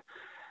on to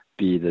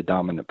be the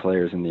dominant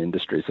players in the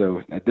industry.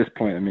 So at this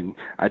point, I mean,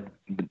 I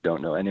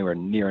don't know anywhere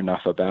near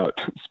enough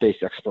about space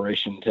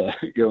exploration to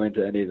go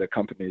into any of the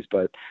companies,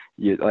 but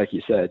like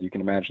you said, you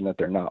can imagine that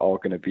they're not all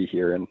going to be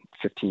here in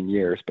 15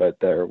 years, but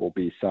there will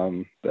be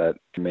some that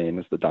remain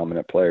as the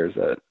dominant players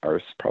that are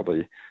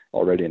probably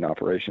already in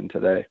operation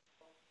today.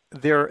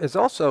 There is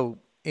also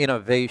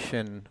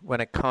innovation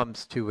when it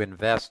comes to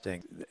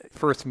investing.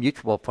 First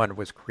mutual fund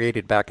was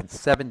created back in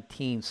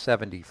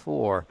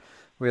 1774,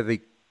 where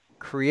the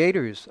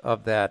creators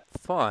of that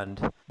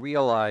fund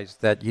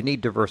realized that you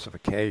need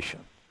diversification.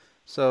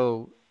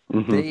 So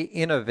Hmm. they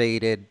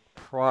innovated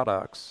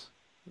products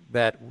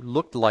that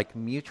looked like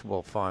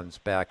mutual funds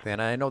back then.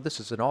 I know this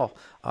is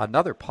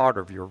another part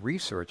of your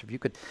research. If you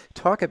could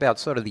talk about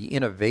sort of the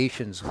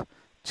innovations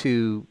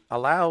to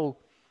allow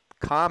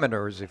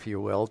commoners, if you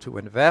will, to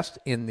invest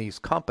in these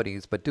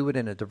companies, but do it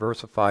in a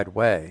diversified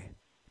way.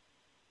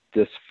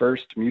 This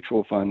first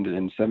mutual fund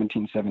in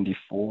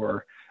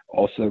 1774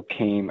 also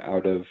came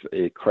out of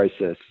a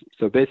crisis.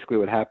 So basically,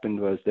 what happened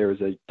was there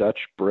was a Dutch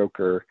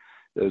broker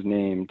that was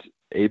named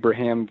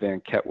Abraham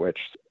Van Ketwich.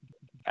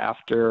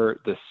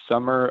 After the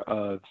summer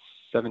of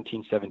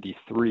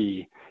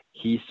 1773,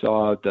 he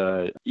saw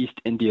the East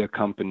India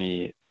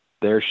Company,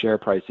 their share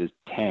prices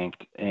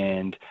tanked,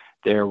 and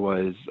there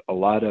was a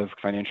lot of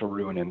financial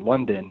ruin in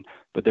London,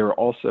 but there were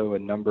also a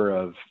number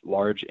of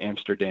large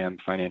Amsterdam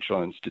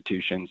financial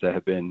institutions that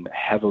have been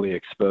heavily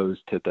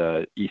exposed to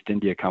the East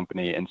India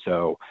Company. And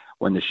so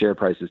when the share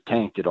prices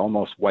tanked, it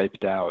almost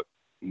wiped out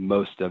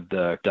most of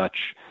the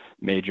Dutch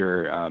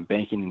major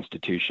banking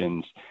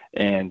institutions.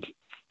 And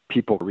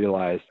people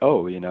realized,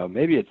 oh,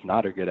 maybe it's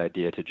not a good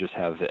idea to just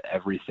have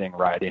everything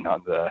riding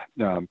on the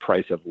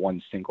price of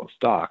one single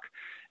stock.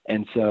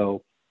 And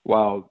so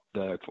while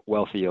the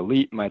wealthy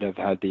elite might have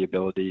had the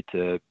ability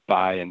to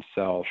buy and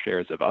sell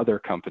shares of other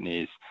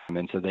companies,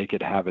 and so they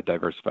could have a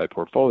diversified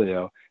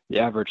portfolio, the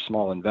average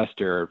small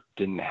investor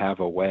didn't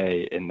have a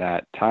way in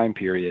that time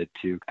period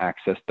to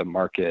access the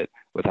market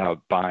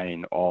without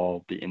buying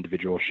all the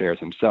individual shares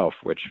himself,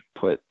 which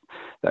put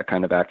that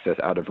kind of access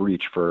out of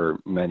reach for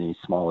many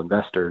small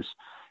investors.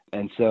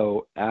 And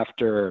so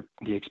after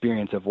the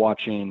experience of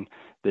watching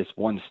this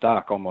one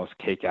stock almost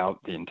take out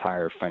the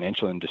entire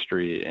financial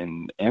industry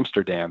in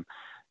Amsterdam,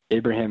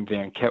 Abraham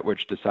Van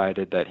Ketwich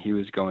decided that he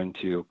was going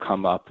to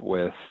come up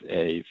with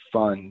a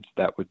fund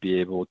that would be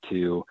able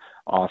to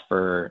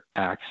offer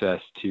access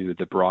to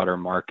the broader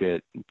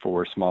market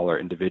for smaller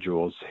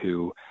individuals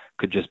who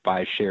could just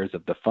buy shares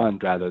of the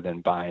fund rather than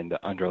buying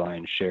the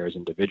underlying shares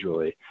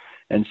individually.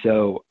 And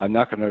so I'm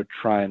not going to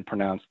try and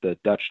pronounce the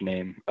Dutch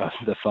name of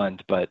the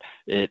fund, but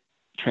it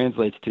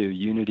translates to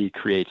Unity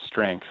Creates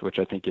Strength, which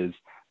I think is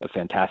a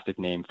fantastic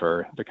name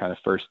for the kind of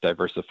first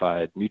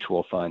diversified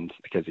mutual fund,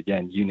 because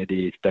again,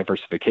 unity,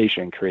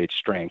 diversification creates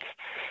strength.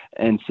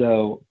 And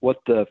so what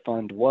the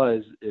fund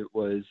was, it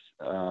was,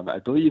 I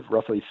believe,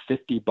 roughly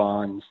 50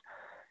 bonds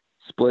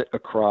split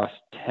across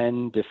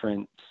 10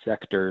 different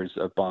sectors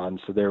of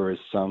bonds. So there was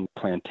some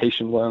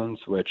plantation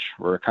loans, which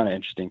were kind of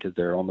interesting because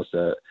they're almost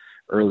a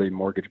early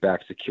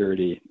mortgage-backed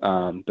security.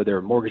 But there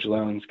were mortgage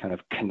loans, kind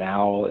of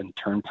canal and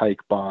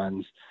turnpike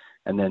bonds,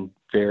 and then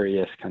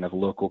various kind of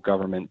local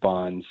government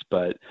bonds.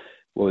 But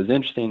what was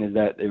interesting is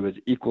that it was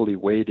equally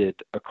weighted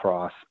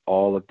across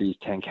all of these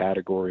 10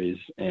 categories.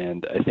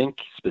 And I think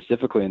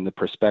specifically in the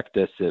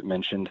prospectus, it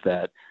mentioned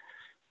that,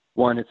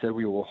 one, it said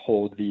we will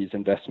hold these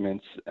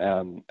investments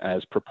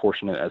as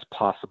proportionate as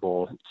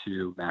possible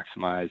to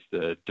maximize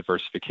the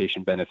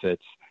diversification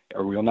benefits,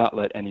 or we will not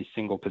let any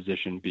single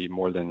position be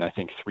more than, I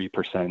think,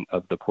 3%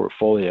 of the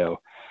portfolio.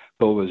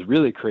 But what was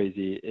really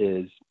crazy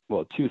is,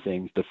 well, two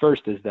things. The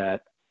first is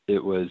that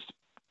it was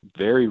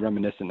very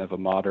reminiscent of a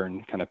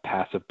modern kind of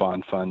passive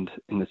bond fund,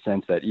 in the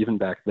sense that even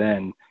back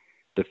then,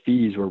 the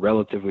fees were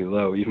relatively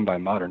low, even by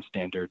modern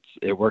standards.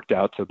 It worked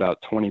out to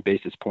about 20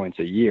 basis points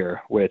a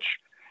year, which,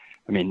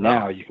 I mean,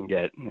 now you can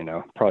get,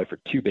 probably for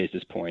 2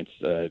 basis points,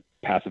 a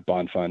passive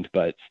bond fund,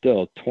 but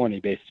still 20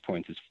 basis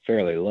points is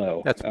fairly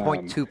low. That's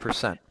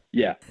 0.2%.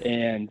 Yeah.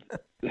 And,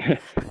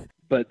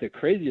 but the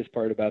craziest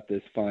part about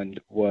this fund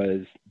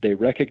was they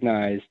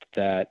recognized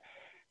that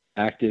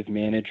active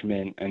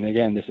management, and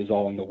again, this is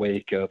all in the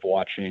wake of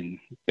watching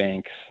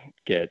banks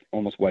get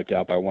almost wiped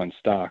out by one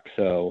stock.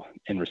 So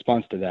in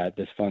response to that,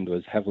 this fund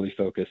was heavily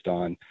focused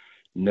on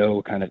no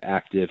kind of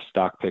active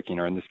stock picking,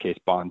 or in this case,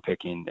 bond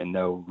picking, and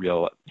no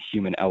real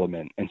human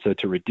element. And so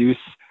to reduce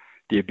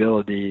the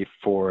ability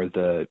for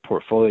the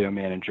portfolio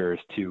managers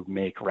to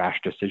make rash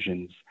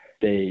decisions,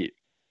 they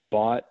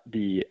bought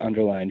the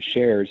underlying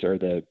shares or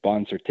the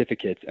bond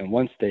certificates. And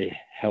once they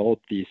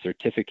held these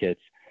certificates,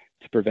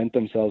 to prevent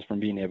themselves from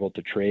being able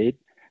to trade,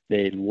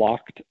 they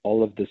locked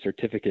all of the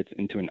certificates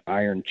into an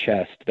iron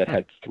chest that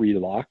had 3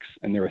 locks,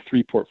 and there were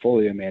 3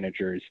 portfolio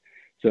managers.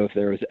 So if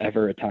there was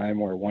ever a time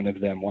where one of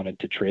them wanted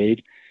to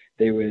trade,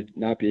 they would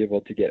not be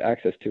able to get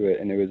access to it.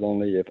 And it was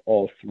only if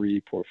all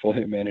 3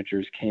 portfolio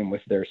managers came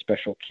with their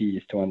special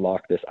keys to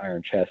unlock this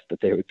iron chest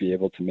that they would be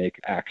able to make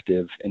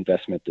active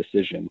investment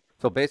decisions.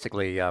 So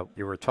basically,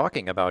 you were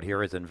talking about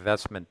here is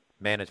investment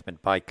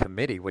management by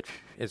committee, which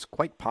is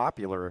quite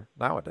popular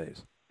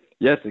nowadays.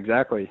 Yes,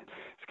 exactly.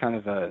 It's kind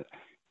of a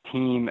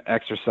team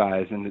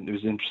exercise, and it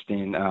was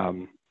interesting.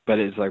 But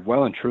it's like,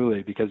 well and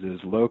truly, because it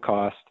was low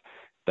cost,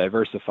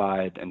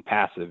 diversified, and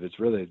passive. It's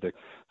really the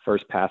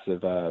first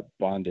passive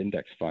bond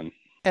index fund.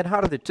 And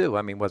how did it do?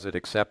 I mean, was it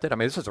accepted? I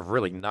mean, this is a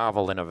really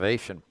novel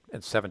innovation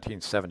in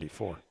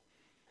 1774.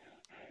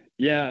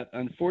 Yeah,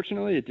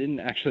 unfortunately, it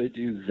didn't actually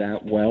do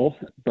that well,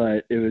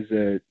 but it was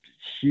a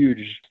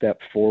huge step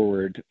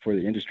forward for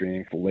the industry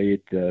and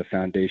laid the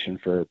foundation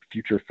for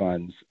future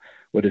funds.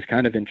 What is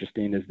kind of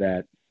interesting is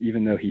that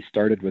even though he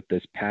started with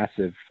this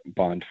passive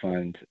bond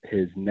fund,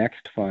 his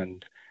next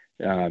fund,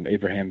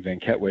 Abraham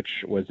Vanguard,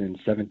 was in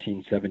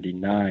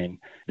 1779.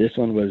 This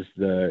one was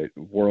the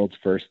world's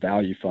first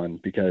value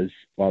fund, because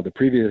while the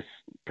previous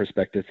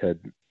prospectus had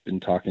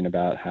been talking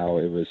about how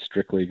it was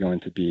strictly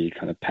going to be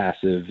kind of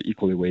passive,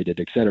 equally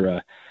weighted,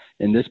 etc.,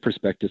 in this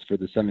prospectus for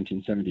the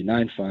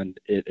 1779 fund,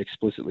 it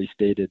explicitly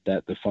stated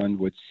that the fund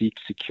would seek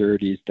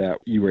securities that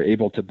you were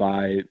able to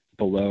buy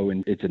below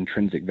in its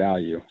intrinsic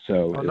value.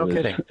 So no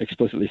kidding.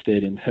 Explicitly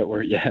stating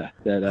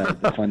that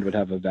the fund would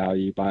have a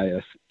value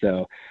bias.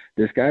 So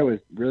this guy was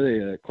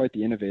really quite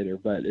the innovator,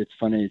 but it's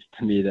funny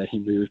to me that he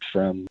moved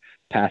from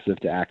passive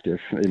to active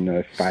in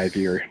a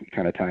 5-year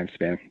kind of time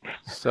span.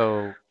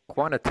 So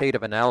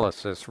quantitative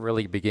analysis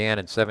really began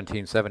in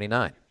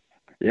 1779.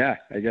 Yeah,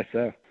 I guess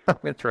so.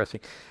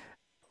 Interesting.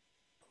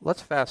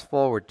 Let's fast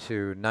forward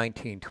to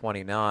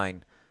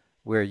 1929,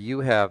 where you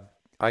have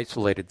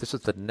isolated, this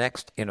is the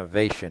next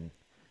innovation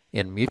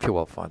in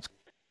mutual funds.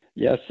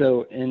 Yeah,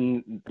 so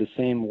in the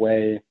same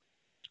way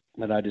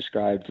that I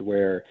described,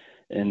 where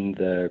in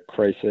the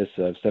crisis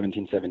of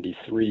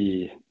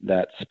 1773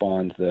 that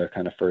spawned the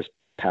kind of first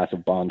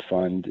passive bond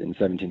fund in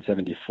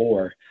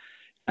 1774,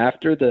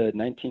 after the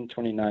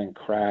 1929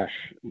 crash,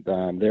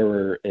 there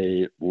were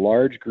a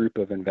large group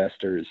of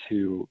investors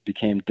who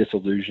became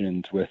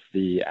disillusioned with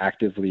the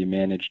actively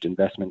managed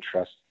investment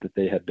trusts that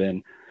they had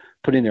been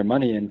putting their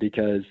money in,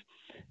 because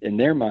in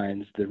their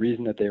minds, the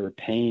reason that they were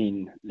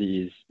paying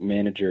these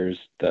managers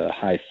the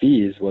high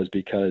fees was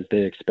because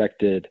they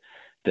expected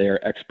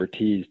their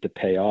expertise to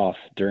pay off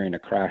during a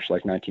crash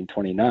like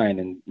 1929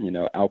 and,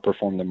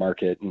 outperform the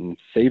market and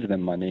save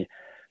them money.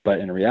 But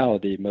in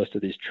reality, most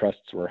of these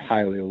trusts were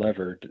highly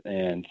levered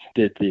and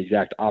did the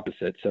exact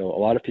opposite. So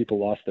a lot of people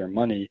lost their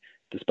money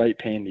despite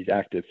paying these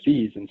active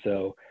fees. And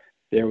so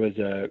there was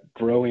a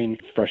growing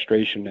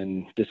frustration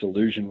and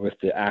disillusion with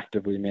the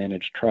actively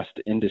managed trust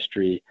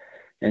industry.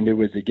 And it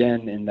was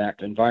again in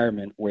that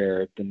environment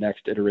where the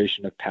next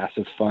iteration of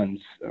passive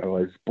funds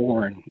was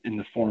born in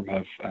the form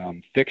of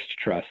fixed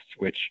trusts,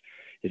 which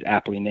is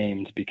aptly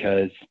named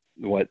because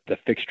what the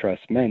fixed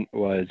trust meant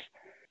was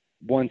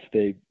once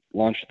they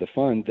launched the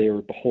fund, they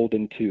were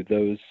beholden to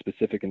those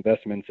specific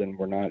investments and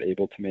were not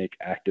able to make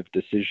active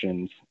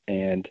decisions.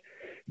 And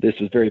this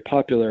was very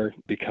popular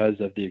because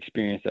of the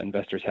experience that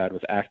investors had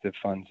with active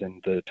funds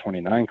in the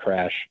 29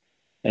 crash.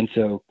 And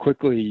so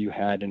quickly you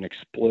had an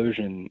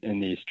explosion in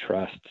these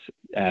trusts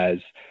as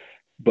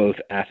both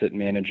asset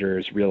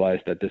managers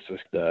realized that this was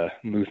the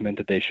movement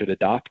that they should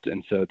adopt.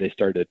 And so they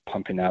started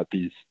pumping out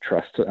these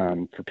trusts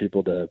for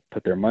people to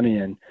put their money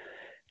in.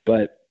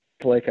 But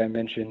like I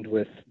mentioned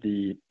with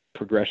the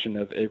progression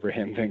of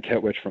Abraham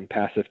Vanguard from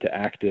passive to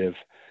active,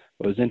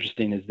 what was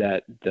interesting is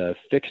that the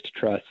fixed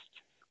trusts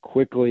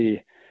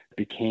quickly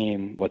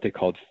became what they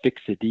called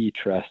fixed-D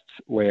trusts,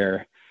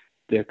 where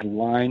the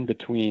line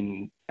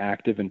between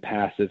active and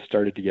passive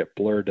started to get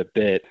blurred a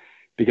bit,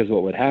 because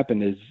what would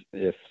happen is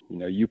if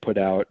you put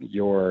out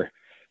your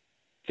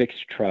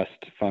fixed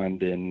trust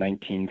fund in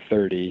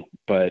 1930,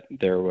 but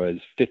there was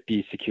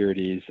 50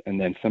 securities and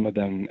then some of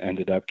them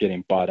ended up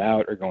getting bought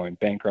out or going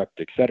bankrupt,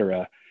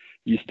 etc.,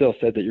 you still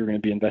said that you were going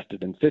to be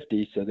invested in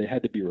 50, so they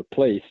had to be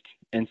replaced.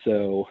 And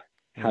so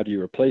how do you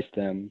replace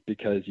them?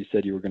 Because you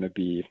said you were going to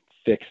be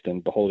fixed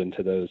and beholden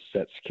to those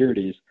set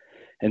securities.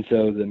 And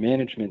so the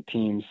management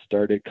teams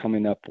started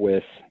coming up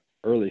with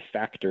early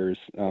factors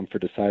for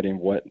deciding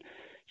what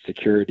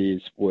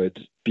securities would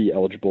be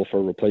eligible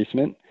for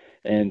replacement.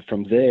 And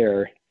from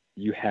there,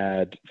 you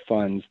had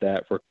funds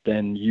that were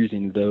then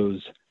using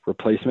those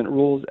replacement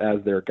rules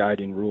as their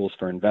guiding rules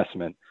for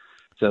investment.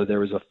 So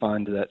there was a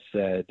fund that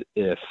said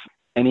if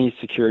any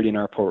security in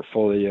our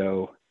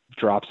portfolio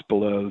drops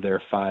below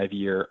their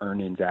 5-year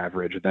earnings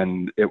average,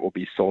 then it will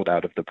be sold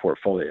out of the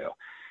portfolio.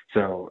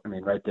 So,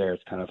 right there,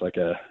 it's kind of like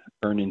a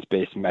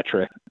earnings-based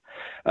metric.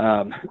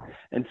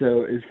 And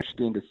so it's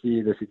interesting to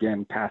see this,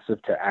 again,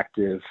 passive to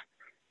active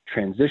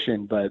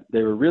transition, but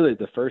they were really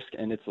the first,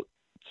 and it's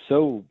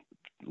so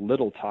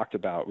little talked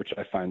about, which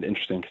I find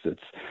interesting because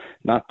it's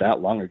not that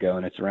long ago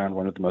and it's around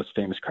one of the most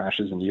famous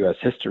crashes in U.S.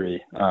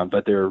 history.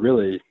 But they were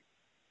really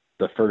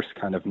the first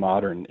kind of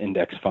modern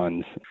index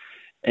funds.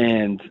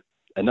 And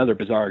another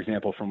bizarre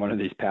example from one of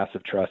these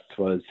passive trusts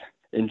was,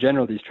 in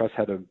general, these trusts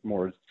had a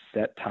more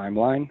set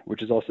timeline,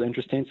 which is also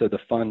interesting. So the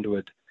fund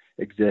would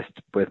exist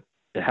with,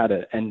 it had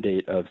an end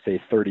date of,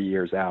 say, 30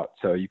 years out.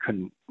 So you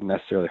couldn't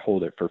necessarily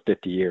hold it for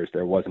 50 years.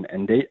 There was an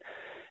end date.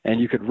 And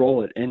you could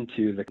roll it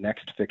into the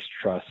next fixed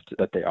trust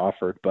that they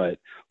offered. But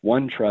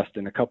one trust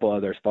and a couple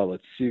others followed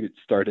suit,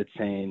 started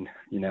saying,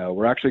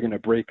 we're actually going to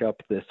break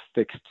up this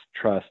fixed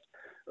trust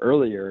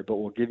earlier, but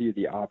we'll give you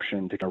the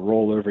option to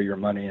roll over your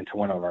money into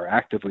one of our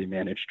actively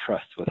managed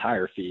trusts with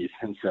higher fees.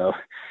 And so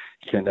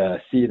you can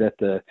see that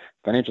the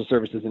financial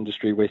services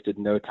industry wasted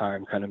no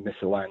time kind of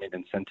misaligning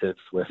incentives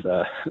with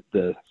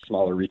the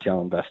smaller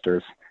retail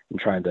investors and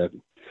trying to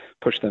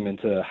push them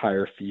into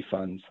higher fee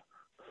funds.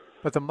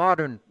 But the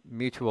modern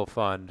mutual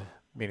fund,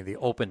 meaning the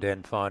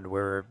open-end fund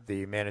where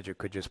the manager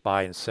could just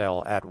buy and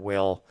sell at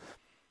will,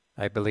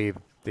 I believe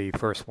the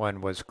first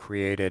one was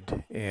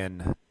created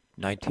in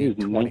It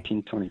was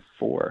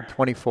 1924.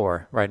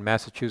 24, right?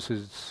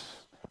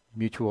 Massachusetts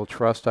Mutual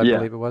Trust, I Yeah.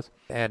 believe it was.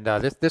 And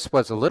this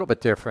was a little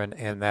bit different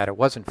in that it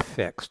wasn't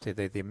fixed.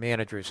 The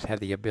managers had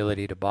the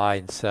ability to buy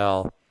and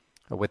sell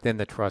within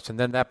the trust, and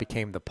then that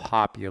became the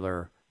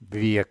popular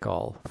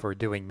vehicle for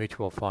doing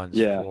mutual funds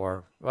Yeah.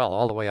 for, well,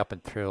 all the way up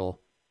until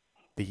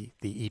the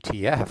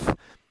ETF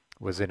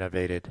was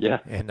innovated Yeah.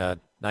 in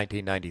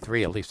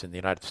 1993, at least in the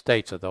United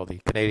States, although the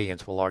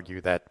Canadians will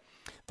argue that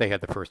they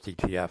had the first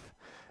ETF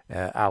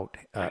out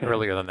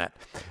earlier than that.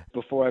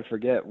 Before I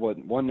forget,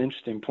 one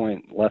interesting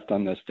point left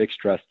on this fixed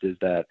trust is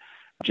that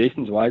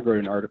Jason Zweig wrote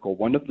an article.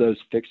 One of those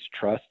fixed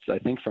trusts, I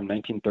think from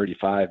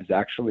 1935, is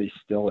actually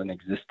still in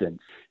existence.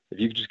 If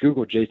you just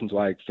Google Jason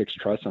Zweig fixed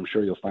trust, I'm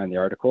sure you'll find the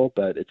article,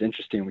 but it's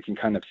interesting. We can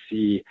kind of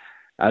see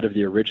out of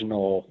the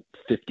original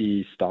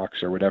 50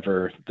 stocks or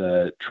whatever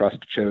the trust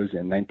chose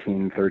in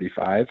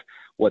 1935,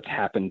 what's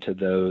happened to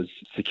those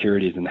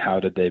securities and how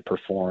did they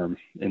perform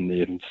in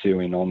the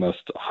ensuing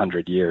almost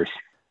 100 years.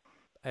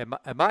 In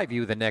my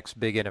view, the next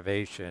big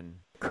innovation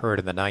occurred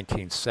in the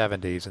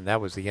 1970s, and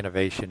that was the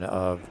innovation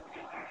of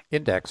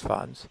index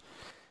funds.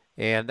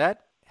 And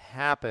that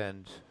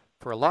happened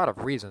for a lot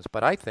of reasons,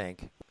 but I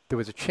think there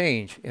was a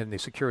change in the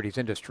securities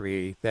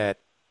industry that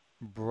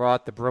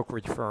brought the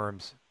brokerage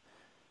firms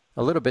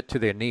a little bit to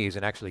their knees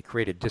and actually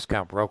created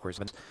discount brokers.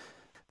 And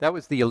that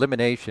was the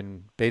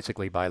elimination,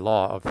 basically by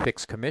law, of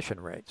fixed commission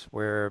rates,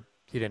 where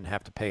you didn't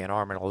have to pay an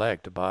arm and a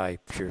leg to buy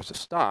shares of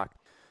stock.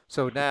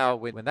 So now,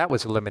 when that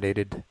was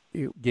eliminated,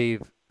 it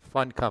gave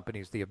fund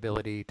companies the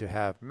ability to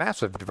have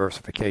massive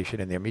diversification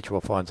in their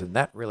mutual funds, and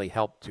that really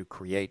helped to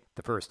create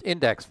the first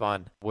index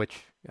fund,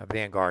 which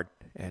Vanguard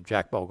and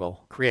Jack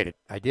Bogle created.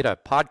 I did a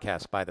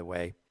podcast, by the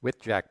way, with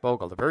Jack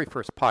Bogle, the very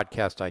first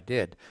podcast I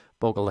did,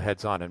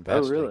 Bogleheads on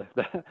Investing. Oh, really?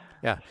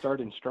 Yeah.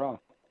 Starting strong.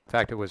 In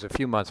fact, it was a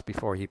few months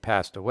before he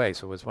passed away,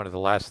 so it was one of the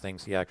last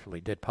things he actually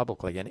did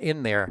publicly. And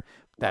in there,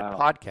 that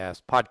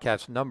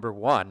podcast number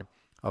 1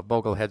 of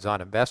Bogleheads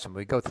on Investing,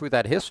 we go through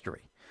that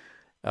history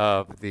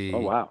of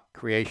the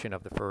creation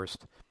of the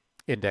first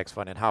index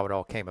fund and how it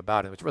all came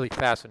about. And it was really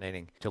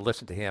fascinating to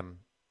listen to him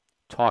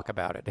talk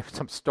about it. There's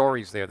some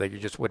stories there that you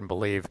just wouldn't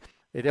believe.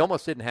 It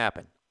almost didn't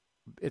happen.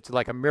 It's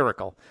like a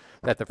miracle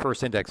that the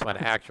first index fund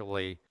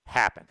actually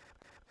happened.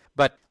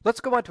 But let's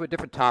go on to a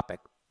different topic,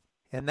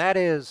 and that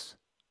is,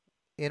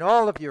 in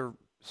all of your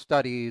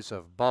studies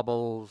of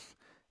bubbles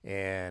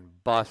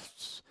and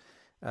busts,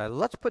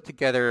 let's put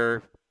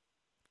together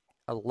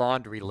a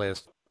laundry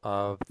list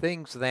of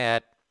things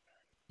that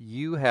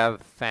you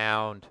have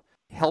found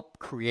help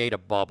create a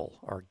bubble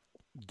or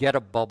get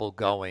a bubble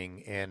going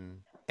in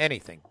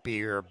anything,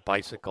 beer,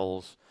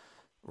 bicycles,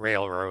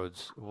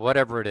 railroads,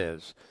 whatever it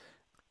is.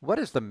 What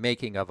is the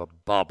making of a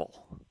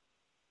bubble?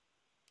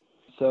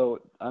 So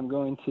I'm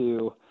going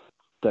to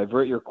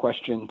divert your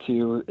question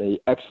to an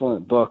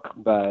excellent book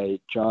by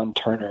John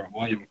Turner and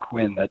William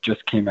Quinn that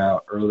just came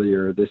out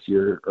earlier this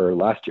year, or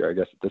last year, I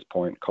guess at this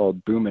point,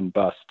 called Boom and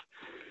Bust.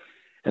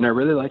 And I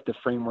really like the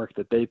framework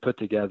that they put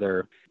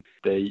together.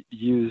 They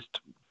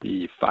used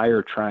the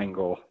F.I.R.E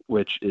triangle,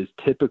 which is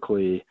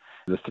typically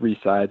the three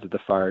sides of the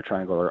F.I.R.E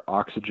triangle are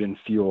oxygen,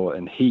 fuel,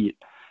 and heat.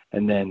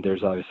 And then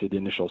there's obviously the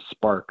initial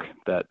spark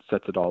that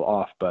sets it all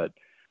off. But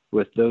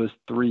with those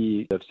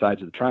three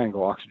sides of the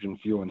triangle, oxygen,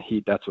 fuel, and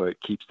heat, that's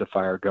what keeps the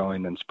fire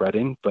going and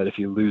spreading. But if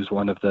you lose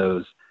one of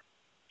those,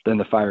 then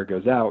the fire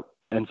goes out.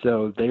 And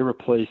so they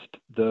replaced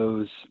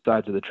those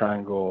sides of the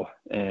triangle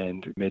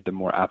and made them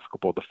more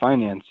applicable to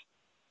finance,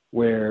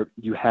 where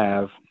you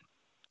have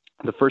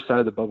the first side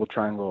of the bubble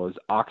triangle is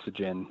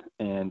oxygen.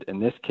 And in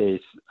this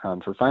case,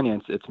 for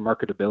finance, it's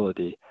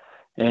marketability.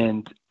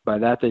 And by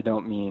that, they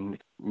don't mean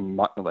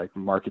like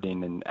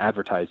marketing and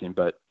advertising,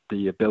 but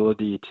the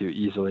ability to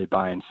easily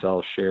buy and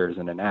sell shares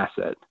in an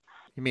asset.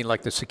 You mean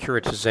like the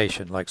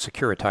securitization, like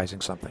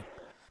securitizing something?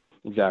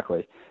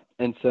 Exactly.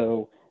 And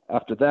so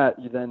after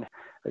that, you then,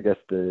 I guess,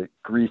 the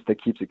grease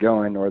that keeps it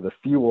going, or the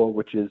fuel,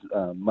 which is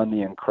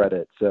money and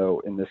credit.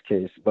 So in this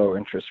case, low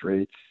interest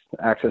rates,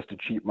 access to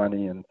cheap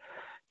money and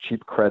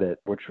cheap credit,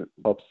 which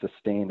helps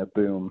sustain a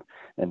boom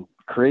and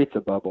creates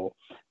a bubble.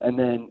 And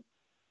then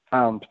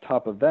on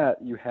top of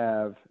that, you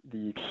have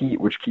the heat,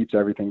 which keeps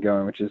everything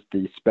going, which is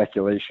the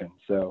speculation.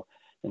 So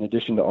in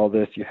addition to all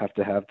this, you have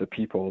to have the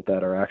people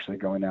that are actually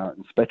going out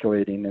and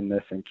speculating in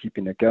this and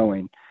keeping it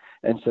going.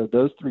 And so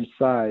those three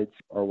sides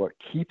are what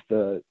keep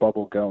the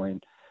bubble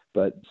going.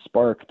 But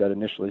spark that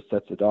initially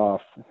sets it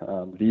off,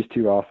 these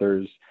two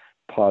authors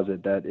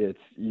posit that it's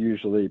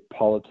usually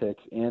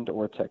politics and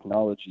or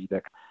technology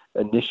that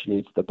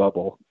initiates the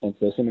bubble. And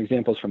so some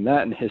examples from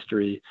that in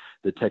history,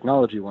 the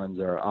technology ones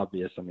are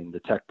obvious. I mean, the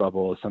tech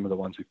bubble is some of the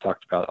ones we've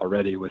talked about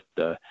already with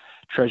the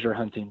treasure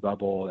hunting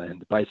bubble and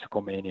the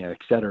bicycle mania,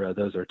 et cetera.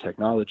 Those are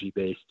technology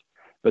based.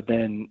 But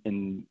then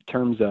in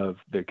terms of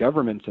the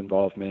government's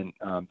involvement,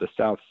 the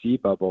South Sea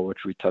bubble,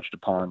 which we touched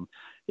upon,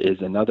 is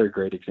another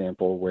great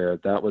example where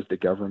that was the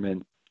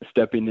government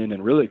stepping in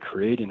and really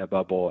creating a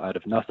bubble out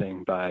of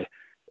nothing by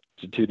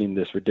instituting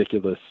this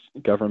ridiculous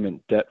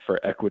government debt for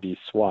equity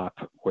swap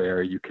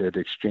where you could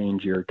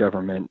exchange your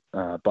government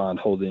bond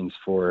holdings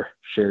for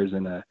shares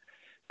in a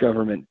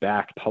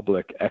government-backed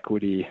public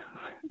equity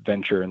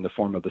venture in the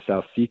form of the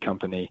South Sea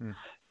Company.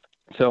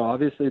 So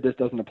obviously this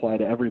doesn't apply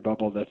to every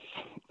bubble that's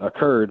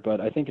occurred,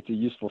 but I think it's a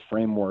useful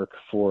framework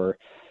for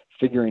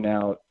figuring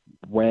out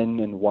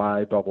when and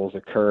why bubbles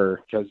occur,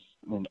 because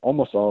in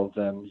almost all of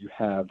them you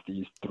have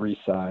these three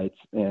sides,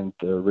 and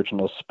the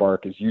original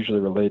spark is usually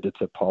related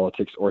to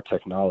politics or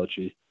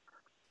technology.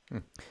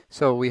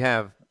 So we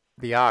have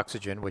the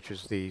oxygen, which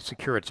is the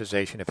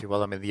securitization, if you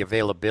will, I mean the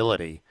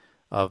availability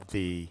of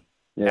the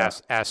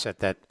asset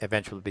that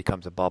eventually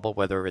becomes a bubble,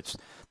 whether it's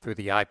through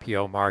the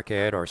IPO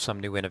market or some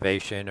new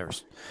innovation or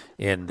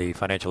in the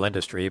financial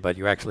industry, but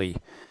you actually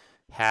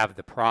have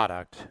the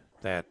product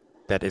that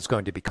is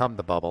going to become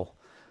the bubble,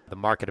 the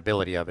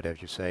marketability of it,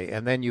 as you say.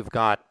 And then you've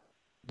got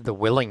the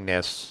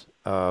willingness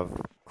of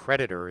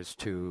creditors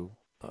to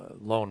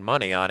loan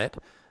money on it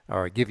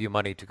or give you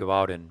money to go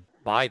out and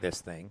buy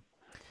this thing.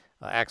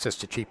 Access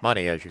to cheap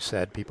money, as you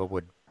said, people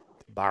would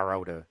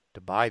borrow to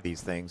buy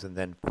these things. And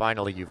then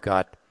finally you've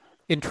got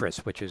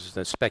interest, which is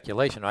the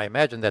speculation. I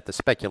imagine that the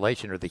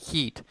speculation or the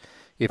heat,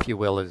 if you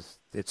will, is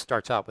it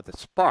starts out with a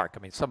spark.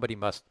 I mean, somebody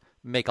must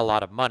make a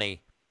lot of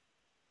money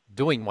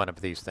doing one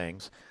of these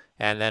things.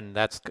 And then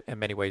that's, in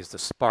many ways, the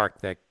spark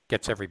that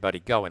gets everybody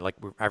going. Like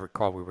I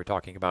recall we were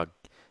talking about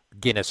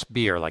Guinness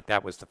beer. Like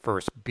that was the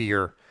first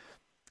beer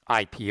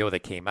IPO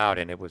that came out,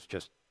 and it was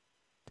just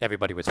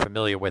everybody was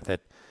familiar with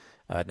it.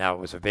 Now it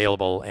was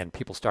available, and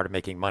people started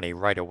making money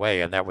right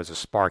away, and that was a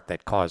spark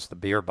that caused the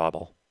beer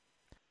bubble.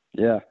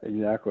 Yeah,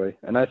 exactly.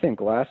 And I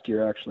think last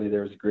year, actually,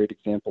 there was a great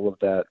example of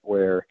that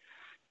where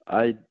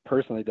I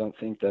personally don't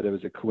think that it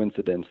was a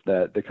coincidence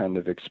that the kind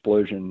of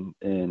explosion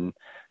in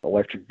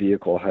electric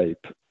vehicle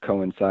hype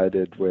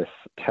coincided with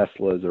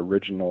Tesla's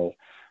original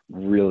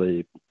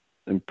really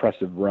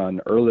impressive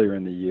run earlier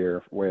in the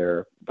year,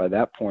 where by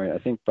that point, I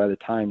think by the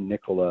time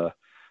Nikola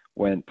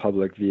went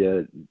public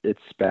via its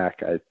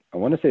SPAC, I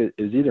want to say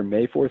it was either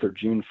May 4th or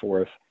June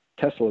 4th,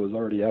 Tesla was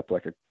already up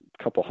like a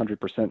couple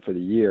 100% for the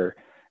year.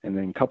 And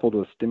then coupled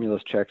with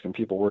stimulus checks and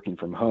people working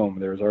from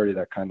home, there was already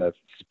that kind of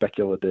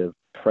speculative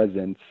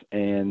presence.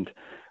 And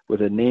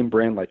with a name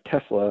brand like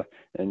Tesla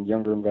and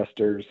younger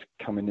investors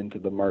coming into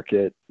the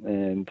market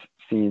and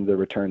seeing the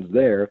returns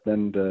there,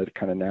 then the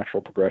kind of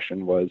natural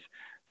progression was,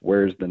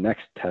 where's the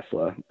next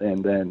Tesla?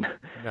 And then,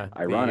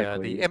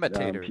 ironically, the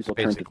imitators, people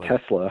basically.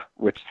 turned to Tesla,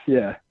 which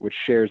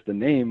shares the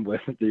name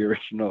with the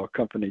original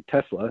company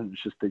Tesla, and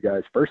it's just the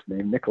guy's first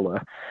name,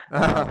 Nikola.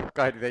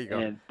 God, there you go.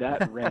 And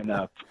that ran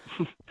up.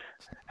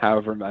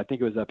 However, I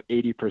think it was up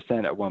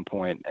 80% at one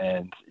point,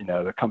 and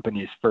the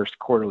company's first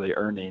quarterly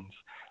earnings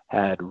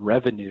had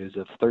revenues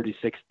of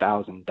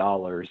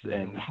 $36,000,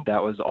 and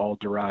that was all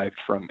derived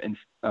from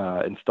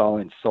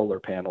installing solar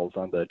panels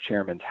on the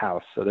chairman's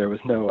house. So there was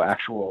no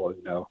actual,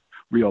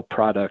 real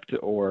product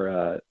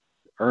or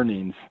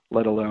earnings,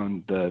 let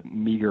alone the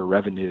meager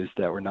revenues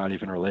that were not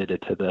even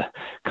related to the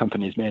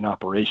company's main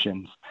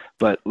operations.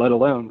 But let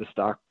alone the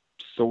stock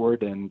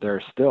soared, and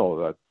there's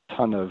still a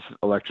ton of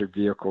electric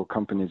vehicle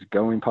companies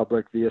going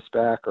public via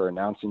SPAC or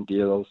announcing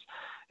deals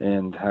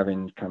and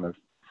having kind of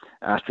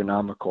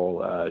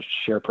astronomical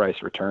share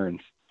price returns.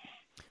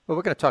 Well,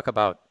 we're going to talk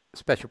about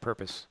special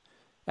purpose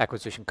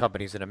acquisition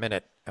companies in a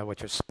minute,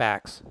 which are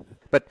SPACs.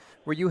 But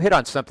where you hit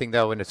on something,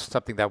 though, and it's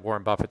something that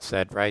Warren Buffett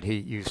said, right?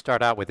 You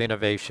start out with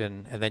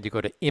innovation, and then you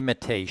go to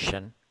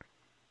imitation,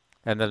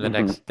 and then the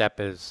next step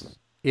is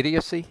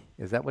idiocy.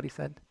 Is that what he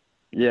said?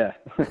 Yeah.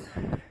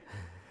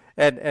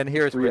 And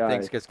here's where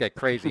things just get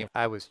crazy.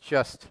 I was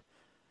just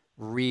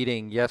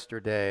reading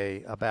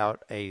yesterday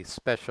about a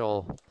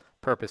special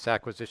purpose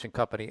acquisition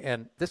company,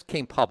 and this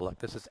came public.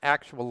 This is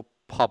actual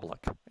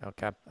public.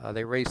 Okay,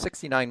 they raised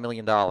 $69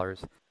 million.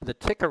 The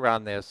ticker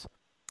on this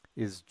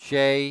is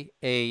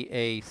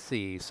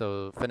JAAC.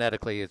 So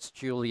phonetically, it's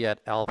Juliet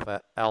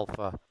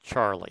Alpha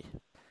Charlie,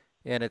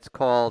 and it's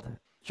called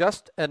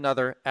Just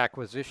Another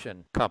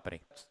Acquisition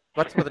Company.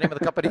 What's the name of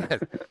the company?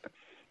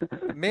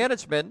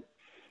 Management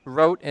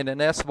wrote in an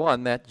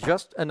S1 that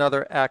Just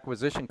Another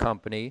Acquisition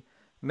Company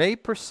may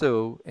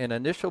pursue an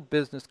initial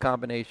business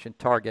combination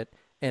target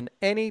in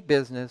any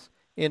business,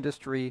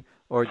 industry,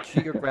 or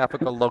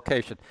geographical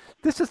location.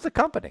 This is the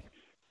company.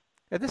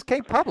 And this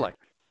came public.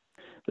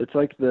 It's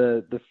like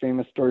the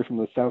famous story from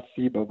the South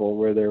Sea bubble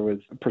where there was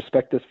a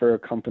prospectus for a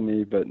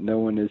company, but no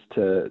one is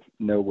to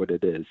know what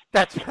it is.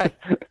 That's right.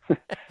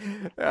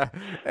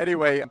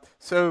 Anyway,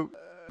 so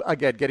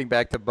again, getting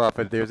back to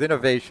Buffett, there's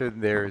innovation,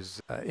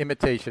 there's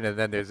imitation, and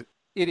then there's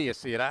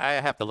idiocy. And I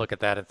have to look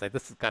at that and say,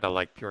 this is kind of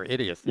like pure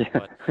idiocy.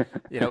 Yeah.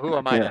 But, who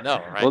am I to know,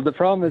 right? Well, the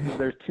problem is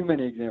there's too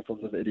many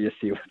examples of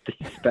idiocy with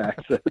these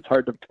SPACs, so it's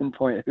hard to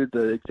pinpoint who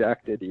the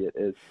exact idiot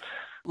is.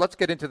 Let's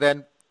get into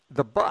then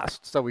the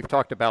bust. So we've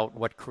talked about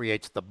what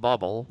creates the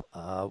bubble.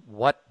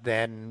 What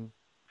then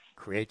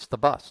creates the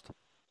bust?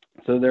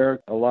 So there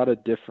are a lot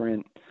of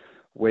different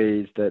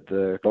ways that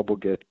the bubble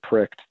gets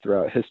pricked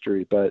throughout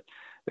history. But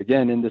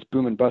again, in this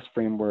boom and bust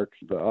framework,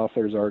 the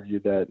authors argue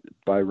that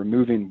by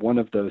removing one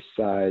of those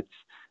sides,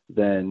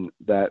 then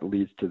that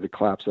leads to the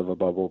collapse of a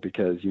bubble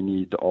because you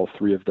need all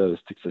three of those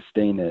to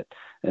sustain it.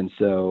 And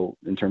so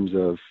in terms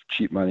of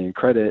cheap money and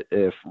credit,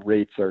 if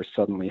rates are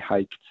suddenly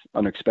hiked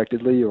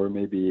unexpectedly or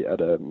maybe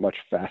at a much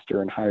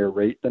faster and higher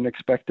rate than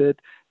expected,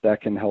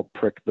 that can help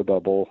prick the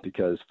bubble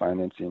because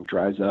financing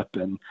dries up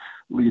and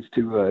leads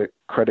to a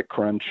credit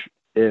crunch.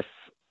 If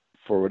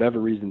for whatever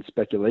reason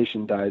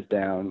speculation dies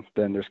down,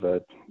 then there's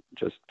a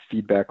just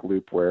feedback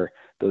loop where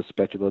those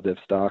speculative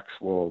stocks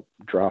will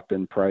drop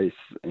in price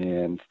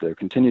and they'll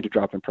continue to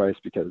drop in price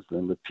because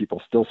then the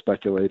people still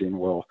speculating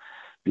will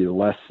be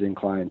less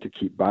inclined to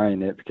keep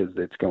buying it because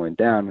it's going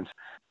down.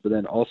 But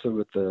then also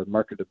with the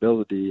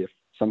marketability, if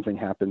something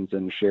happens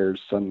and shares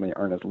suddenly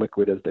aren't as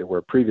liquid as they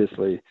were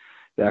previously,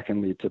 that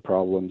can lead to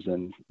problems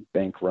and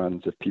bank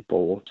runs if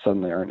people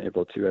suddenly aren't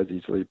able to as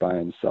easily buy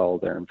and sell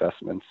their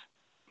investments.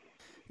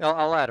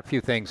 I'll add a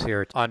few things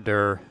here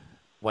under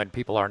when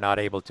people are not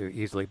able to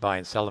easily buy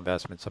and sell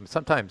investments.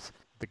 Sometimes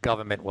the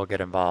government will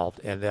get involved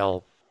and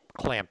they'll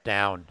clamp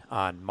down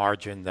on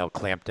margin, they'll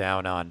clamp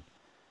down on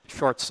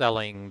short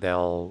selling,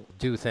 they'll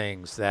do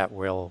things that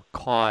will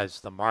cause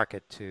the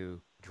market to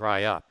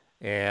dry up.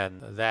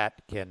 And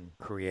that can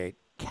create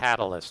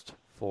catalyst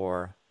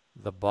for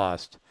the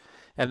bust.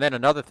 And then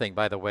another thing,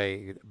 by the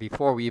way,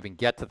 before we even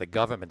get to the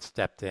government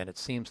stepped in, it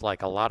seems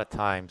like a lot of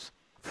times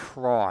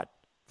fraud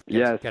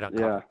get uncovered.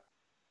 Yeah.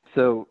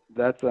 So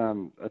that's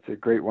a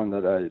great one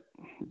that I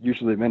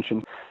usually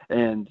mention.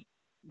 And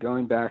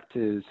going back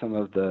to some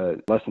of the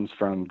lessons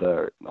from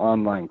the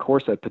online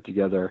course I put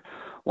together,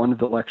 one of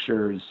the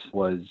lectures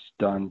was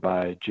done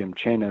by Jim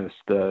Chanos,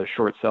 the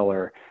short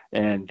seller,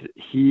 and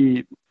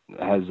he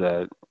has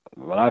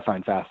what I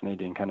find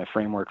fascinating kind of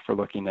framework for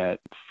looking at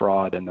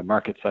fraud and the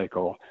market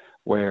cycle,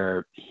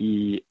 where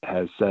he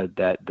has said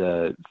that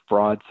the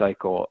fraud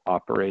cycle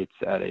operates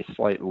at a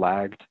slight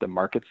lag to the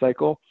market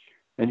cycle.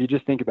 And you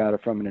just think about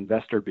it from an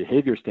investor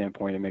behavior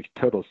standpoint, it makes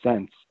total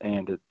sense.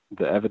 And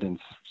the evidence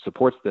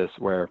supports this,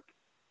 where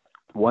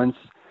once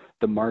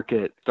the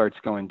market starts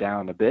going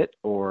down a bit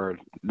or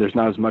there's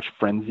not as much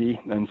frenzy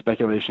and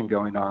speculation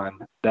going on,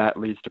 that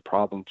leads to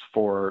problems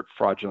for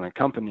fraudulent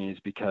companies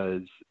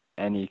because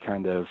any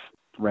kind of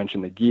wrench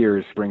in the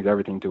gears brings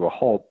everything to a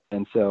halt.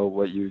 And so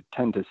what you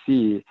tend to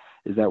see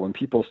is that when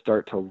people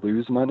start to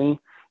lose money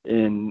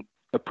in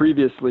a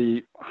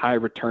previously high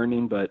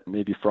returning but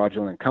maybe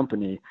fraudulent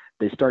company,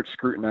 they start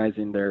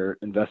scrutinizing their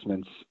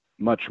investments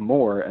much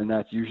more, and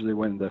that's usually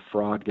when the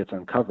fraud gets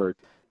uncovered.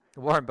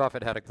 Warren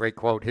Buffett had a great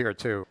quote here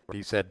too.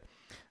 He said,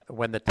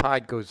 when the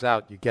tide goes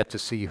out, you get to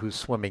see who's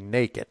swimming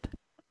naked.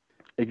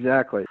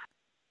 Exactly.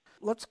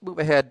 Let's move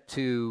ahead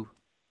to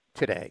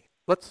today.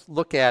 Let's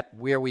look at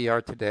where we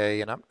are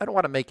today, and I don't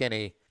want to make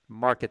any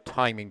market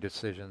timing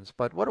decisions,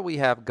 but what do we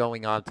have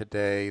going on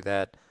today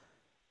that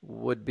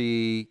would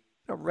be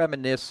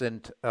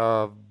reminiscent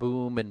of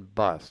boom and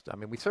bust? I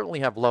mean, we certainly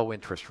have low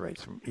interest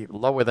rates,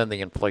 lower than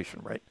the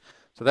inflation rate.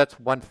 So that's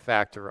one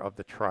factor of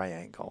the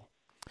triangle.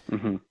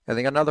 Mm-hmm. I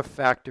think another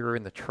factor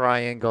in the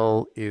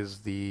triangle is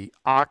the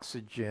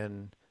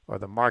oxygen or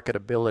the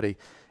marketability.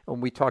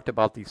 And we talked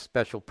about these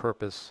special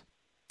purpose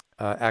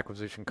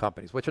acquisition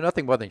companies, which are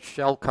nothing more than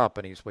shell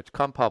companies which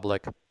come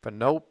public for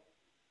no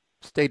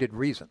stated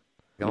reason.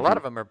 And a lot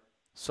of them are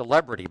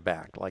celebrity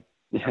backed. Like,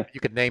 you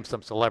could name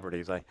some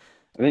celebrities. I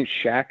think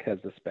Shaq has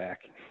a SPAC.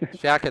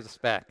 Shaq has a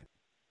SPAC.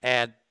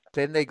 And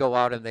then they go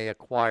out and they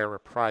acquire a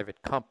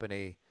private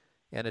company,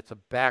 and it's a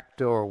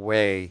backdoor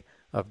way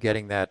of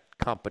getting that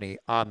company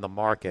on the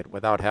market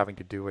without having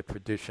to do a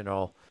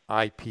traditional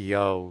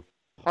IPO.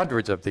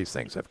 Hundreds of these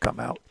things have come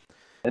out.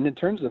 And in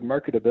terms of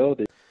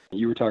marketability,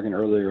 you were talking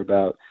earlier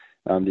about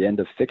the end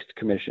of fixed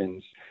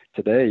commissions.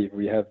 Today,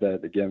 we have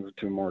that again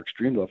to a more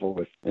extreme level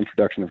with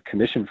introduction of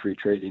commission-free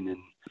trading in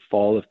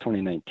fall of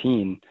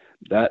 2019.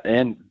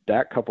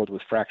 That coupled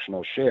with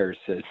fractional shares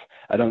says,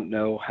 I don't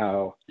know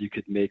how you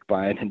could make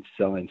buying and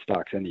selling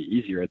stocks any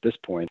easier at this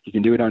point. You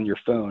can do it on your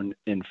phone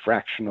in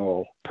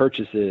fractional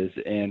purchases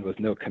and with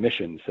no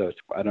commission. So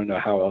I don't know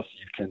how else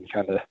you can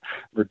kind of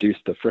reduce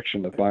the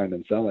friction of buying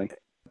and selling.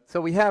 So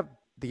we have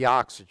the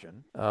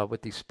oxygen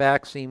with the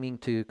SPAC seeming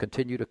to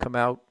continue to come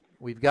out.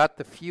 We've got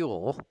the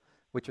fuel,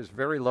 which is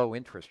very low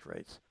interest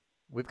rates.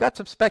 We've got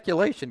some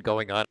speculation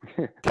going on.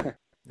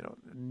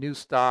 New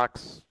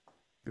stocks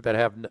that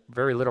have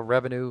very little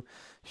revenue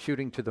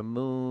shooting to the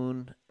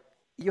moon.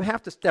 You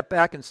have to step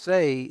back and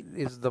say,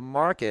 is the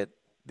market,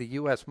 the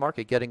U.S.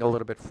 market, getting a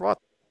little bit fraught?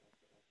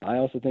 I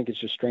also think it's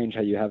just strange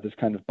how you have this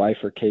kind of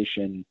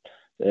bifurcation,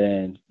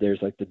 and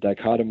there's like the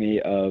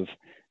dichotomy of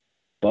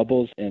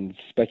bubbles and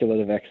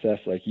speculative excess,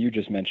 like you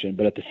just mentioned,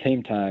 but at the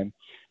same time,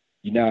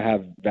 you now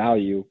have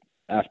value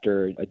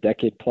after a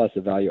decade plus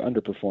of value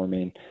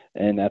underperforming,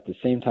 and at the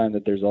same time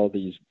that there's all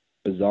these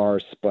bizarre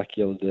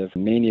speculative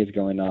manias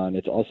going on,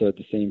 it's also at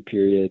the same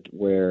period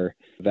where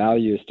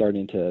value is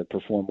starting to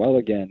perform well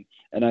again.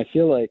 And I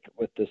feel like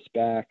with the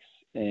SPACs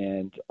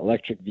and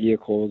electric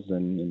vehicles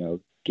and,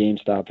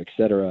 GameStop, et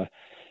cetera,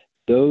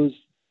 those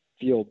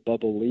feel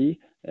bubbly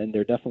and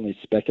they're definitely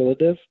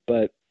speculative,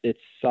 but it's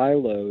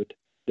siloed.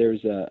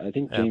 There's I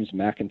think James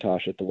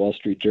McIntosh at the Wall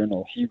Street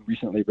Journal, he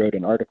recently wrote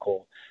an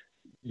article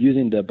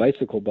using the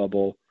bicycle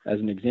bubble as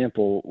an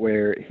example,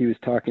 where he was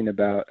talking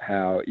about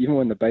how even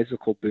when the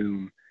bicycle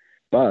boom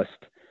bust,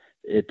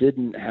 it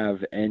didn't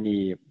have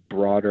any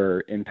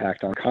broader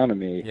impact on the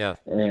economy. Yeah.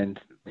 And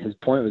his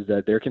point was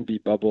that there can be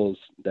bubbles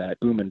that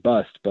boom and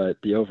bust, but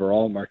the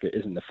overall market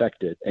isn't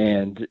affected.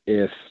 And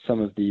if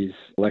some of these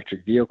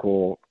electric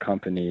vehicle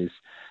companies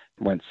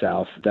went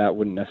south, that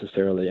wouldn't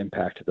necessarily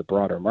impact the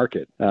broader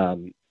market.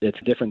 It's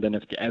different than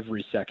if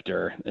every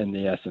sector in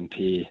the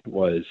S&P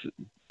was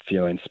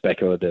feeling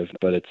speculative,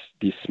 but it's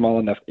these small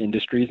enough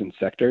industries and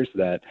sectors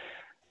that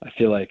I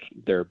feel like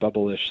they're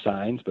bubble-ish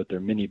signs, but they're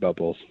mini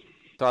bubbles.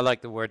 So I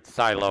like the word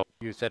silo.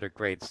 You said it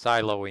great.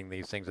 Siloing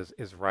these things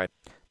is right.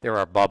 There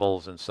are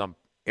bubbles in some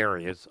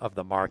areas of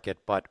the market,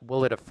 but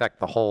will it affect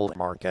the whole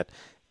market?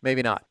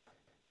 Maybe not.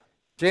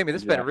 Jamie,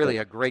 this has been really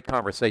a great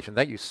conversation.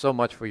 Thank you so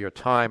much for your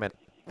time. And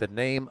the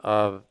name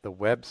of the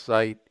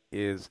website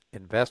is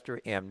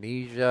Investor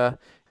Amnesia.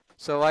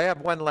 So I have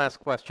one last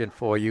question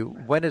for you.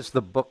 When is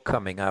the book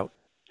coming out?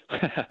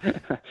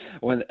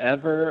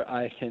 Whenever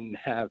I can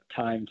have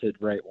time to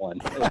write one.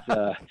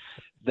 It's,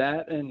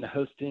 that and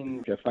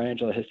hosting a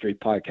financial history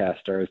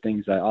podcast are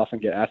things I often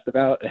get asked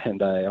about,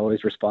 and I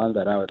always respond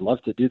that I would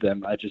love to do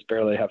them. I just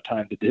barely have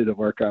time to do the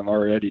work I'm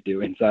already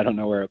doing, so I don't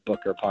know where a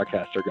book or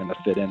podcast are going to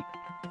fit in.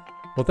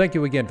 Well, thank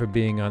you again for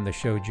being on the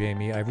show,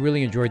 Jamie. I've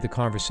really enjoyed the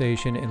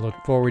conversation and look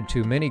forward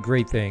to many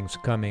great things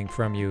coming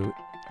from you.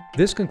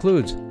 This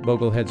concludes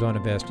Bogleheads on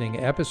Investing,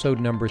 episode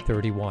number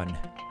 31.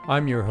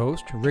 I'm your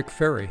host, Rick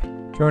Ferri.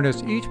 Join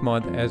us each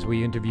month as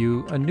we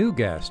interview a new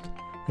guest.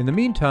 In the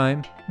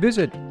meantime,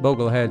 visit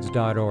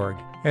bogleheads.org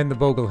and the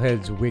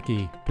Bogleheads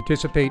Wiki.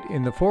 Participate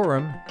in the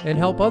forum and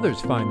help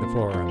others find the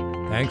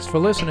forum. Thanks for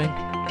listening.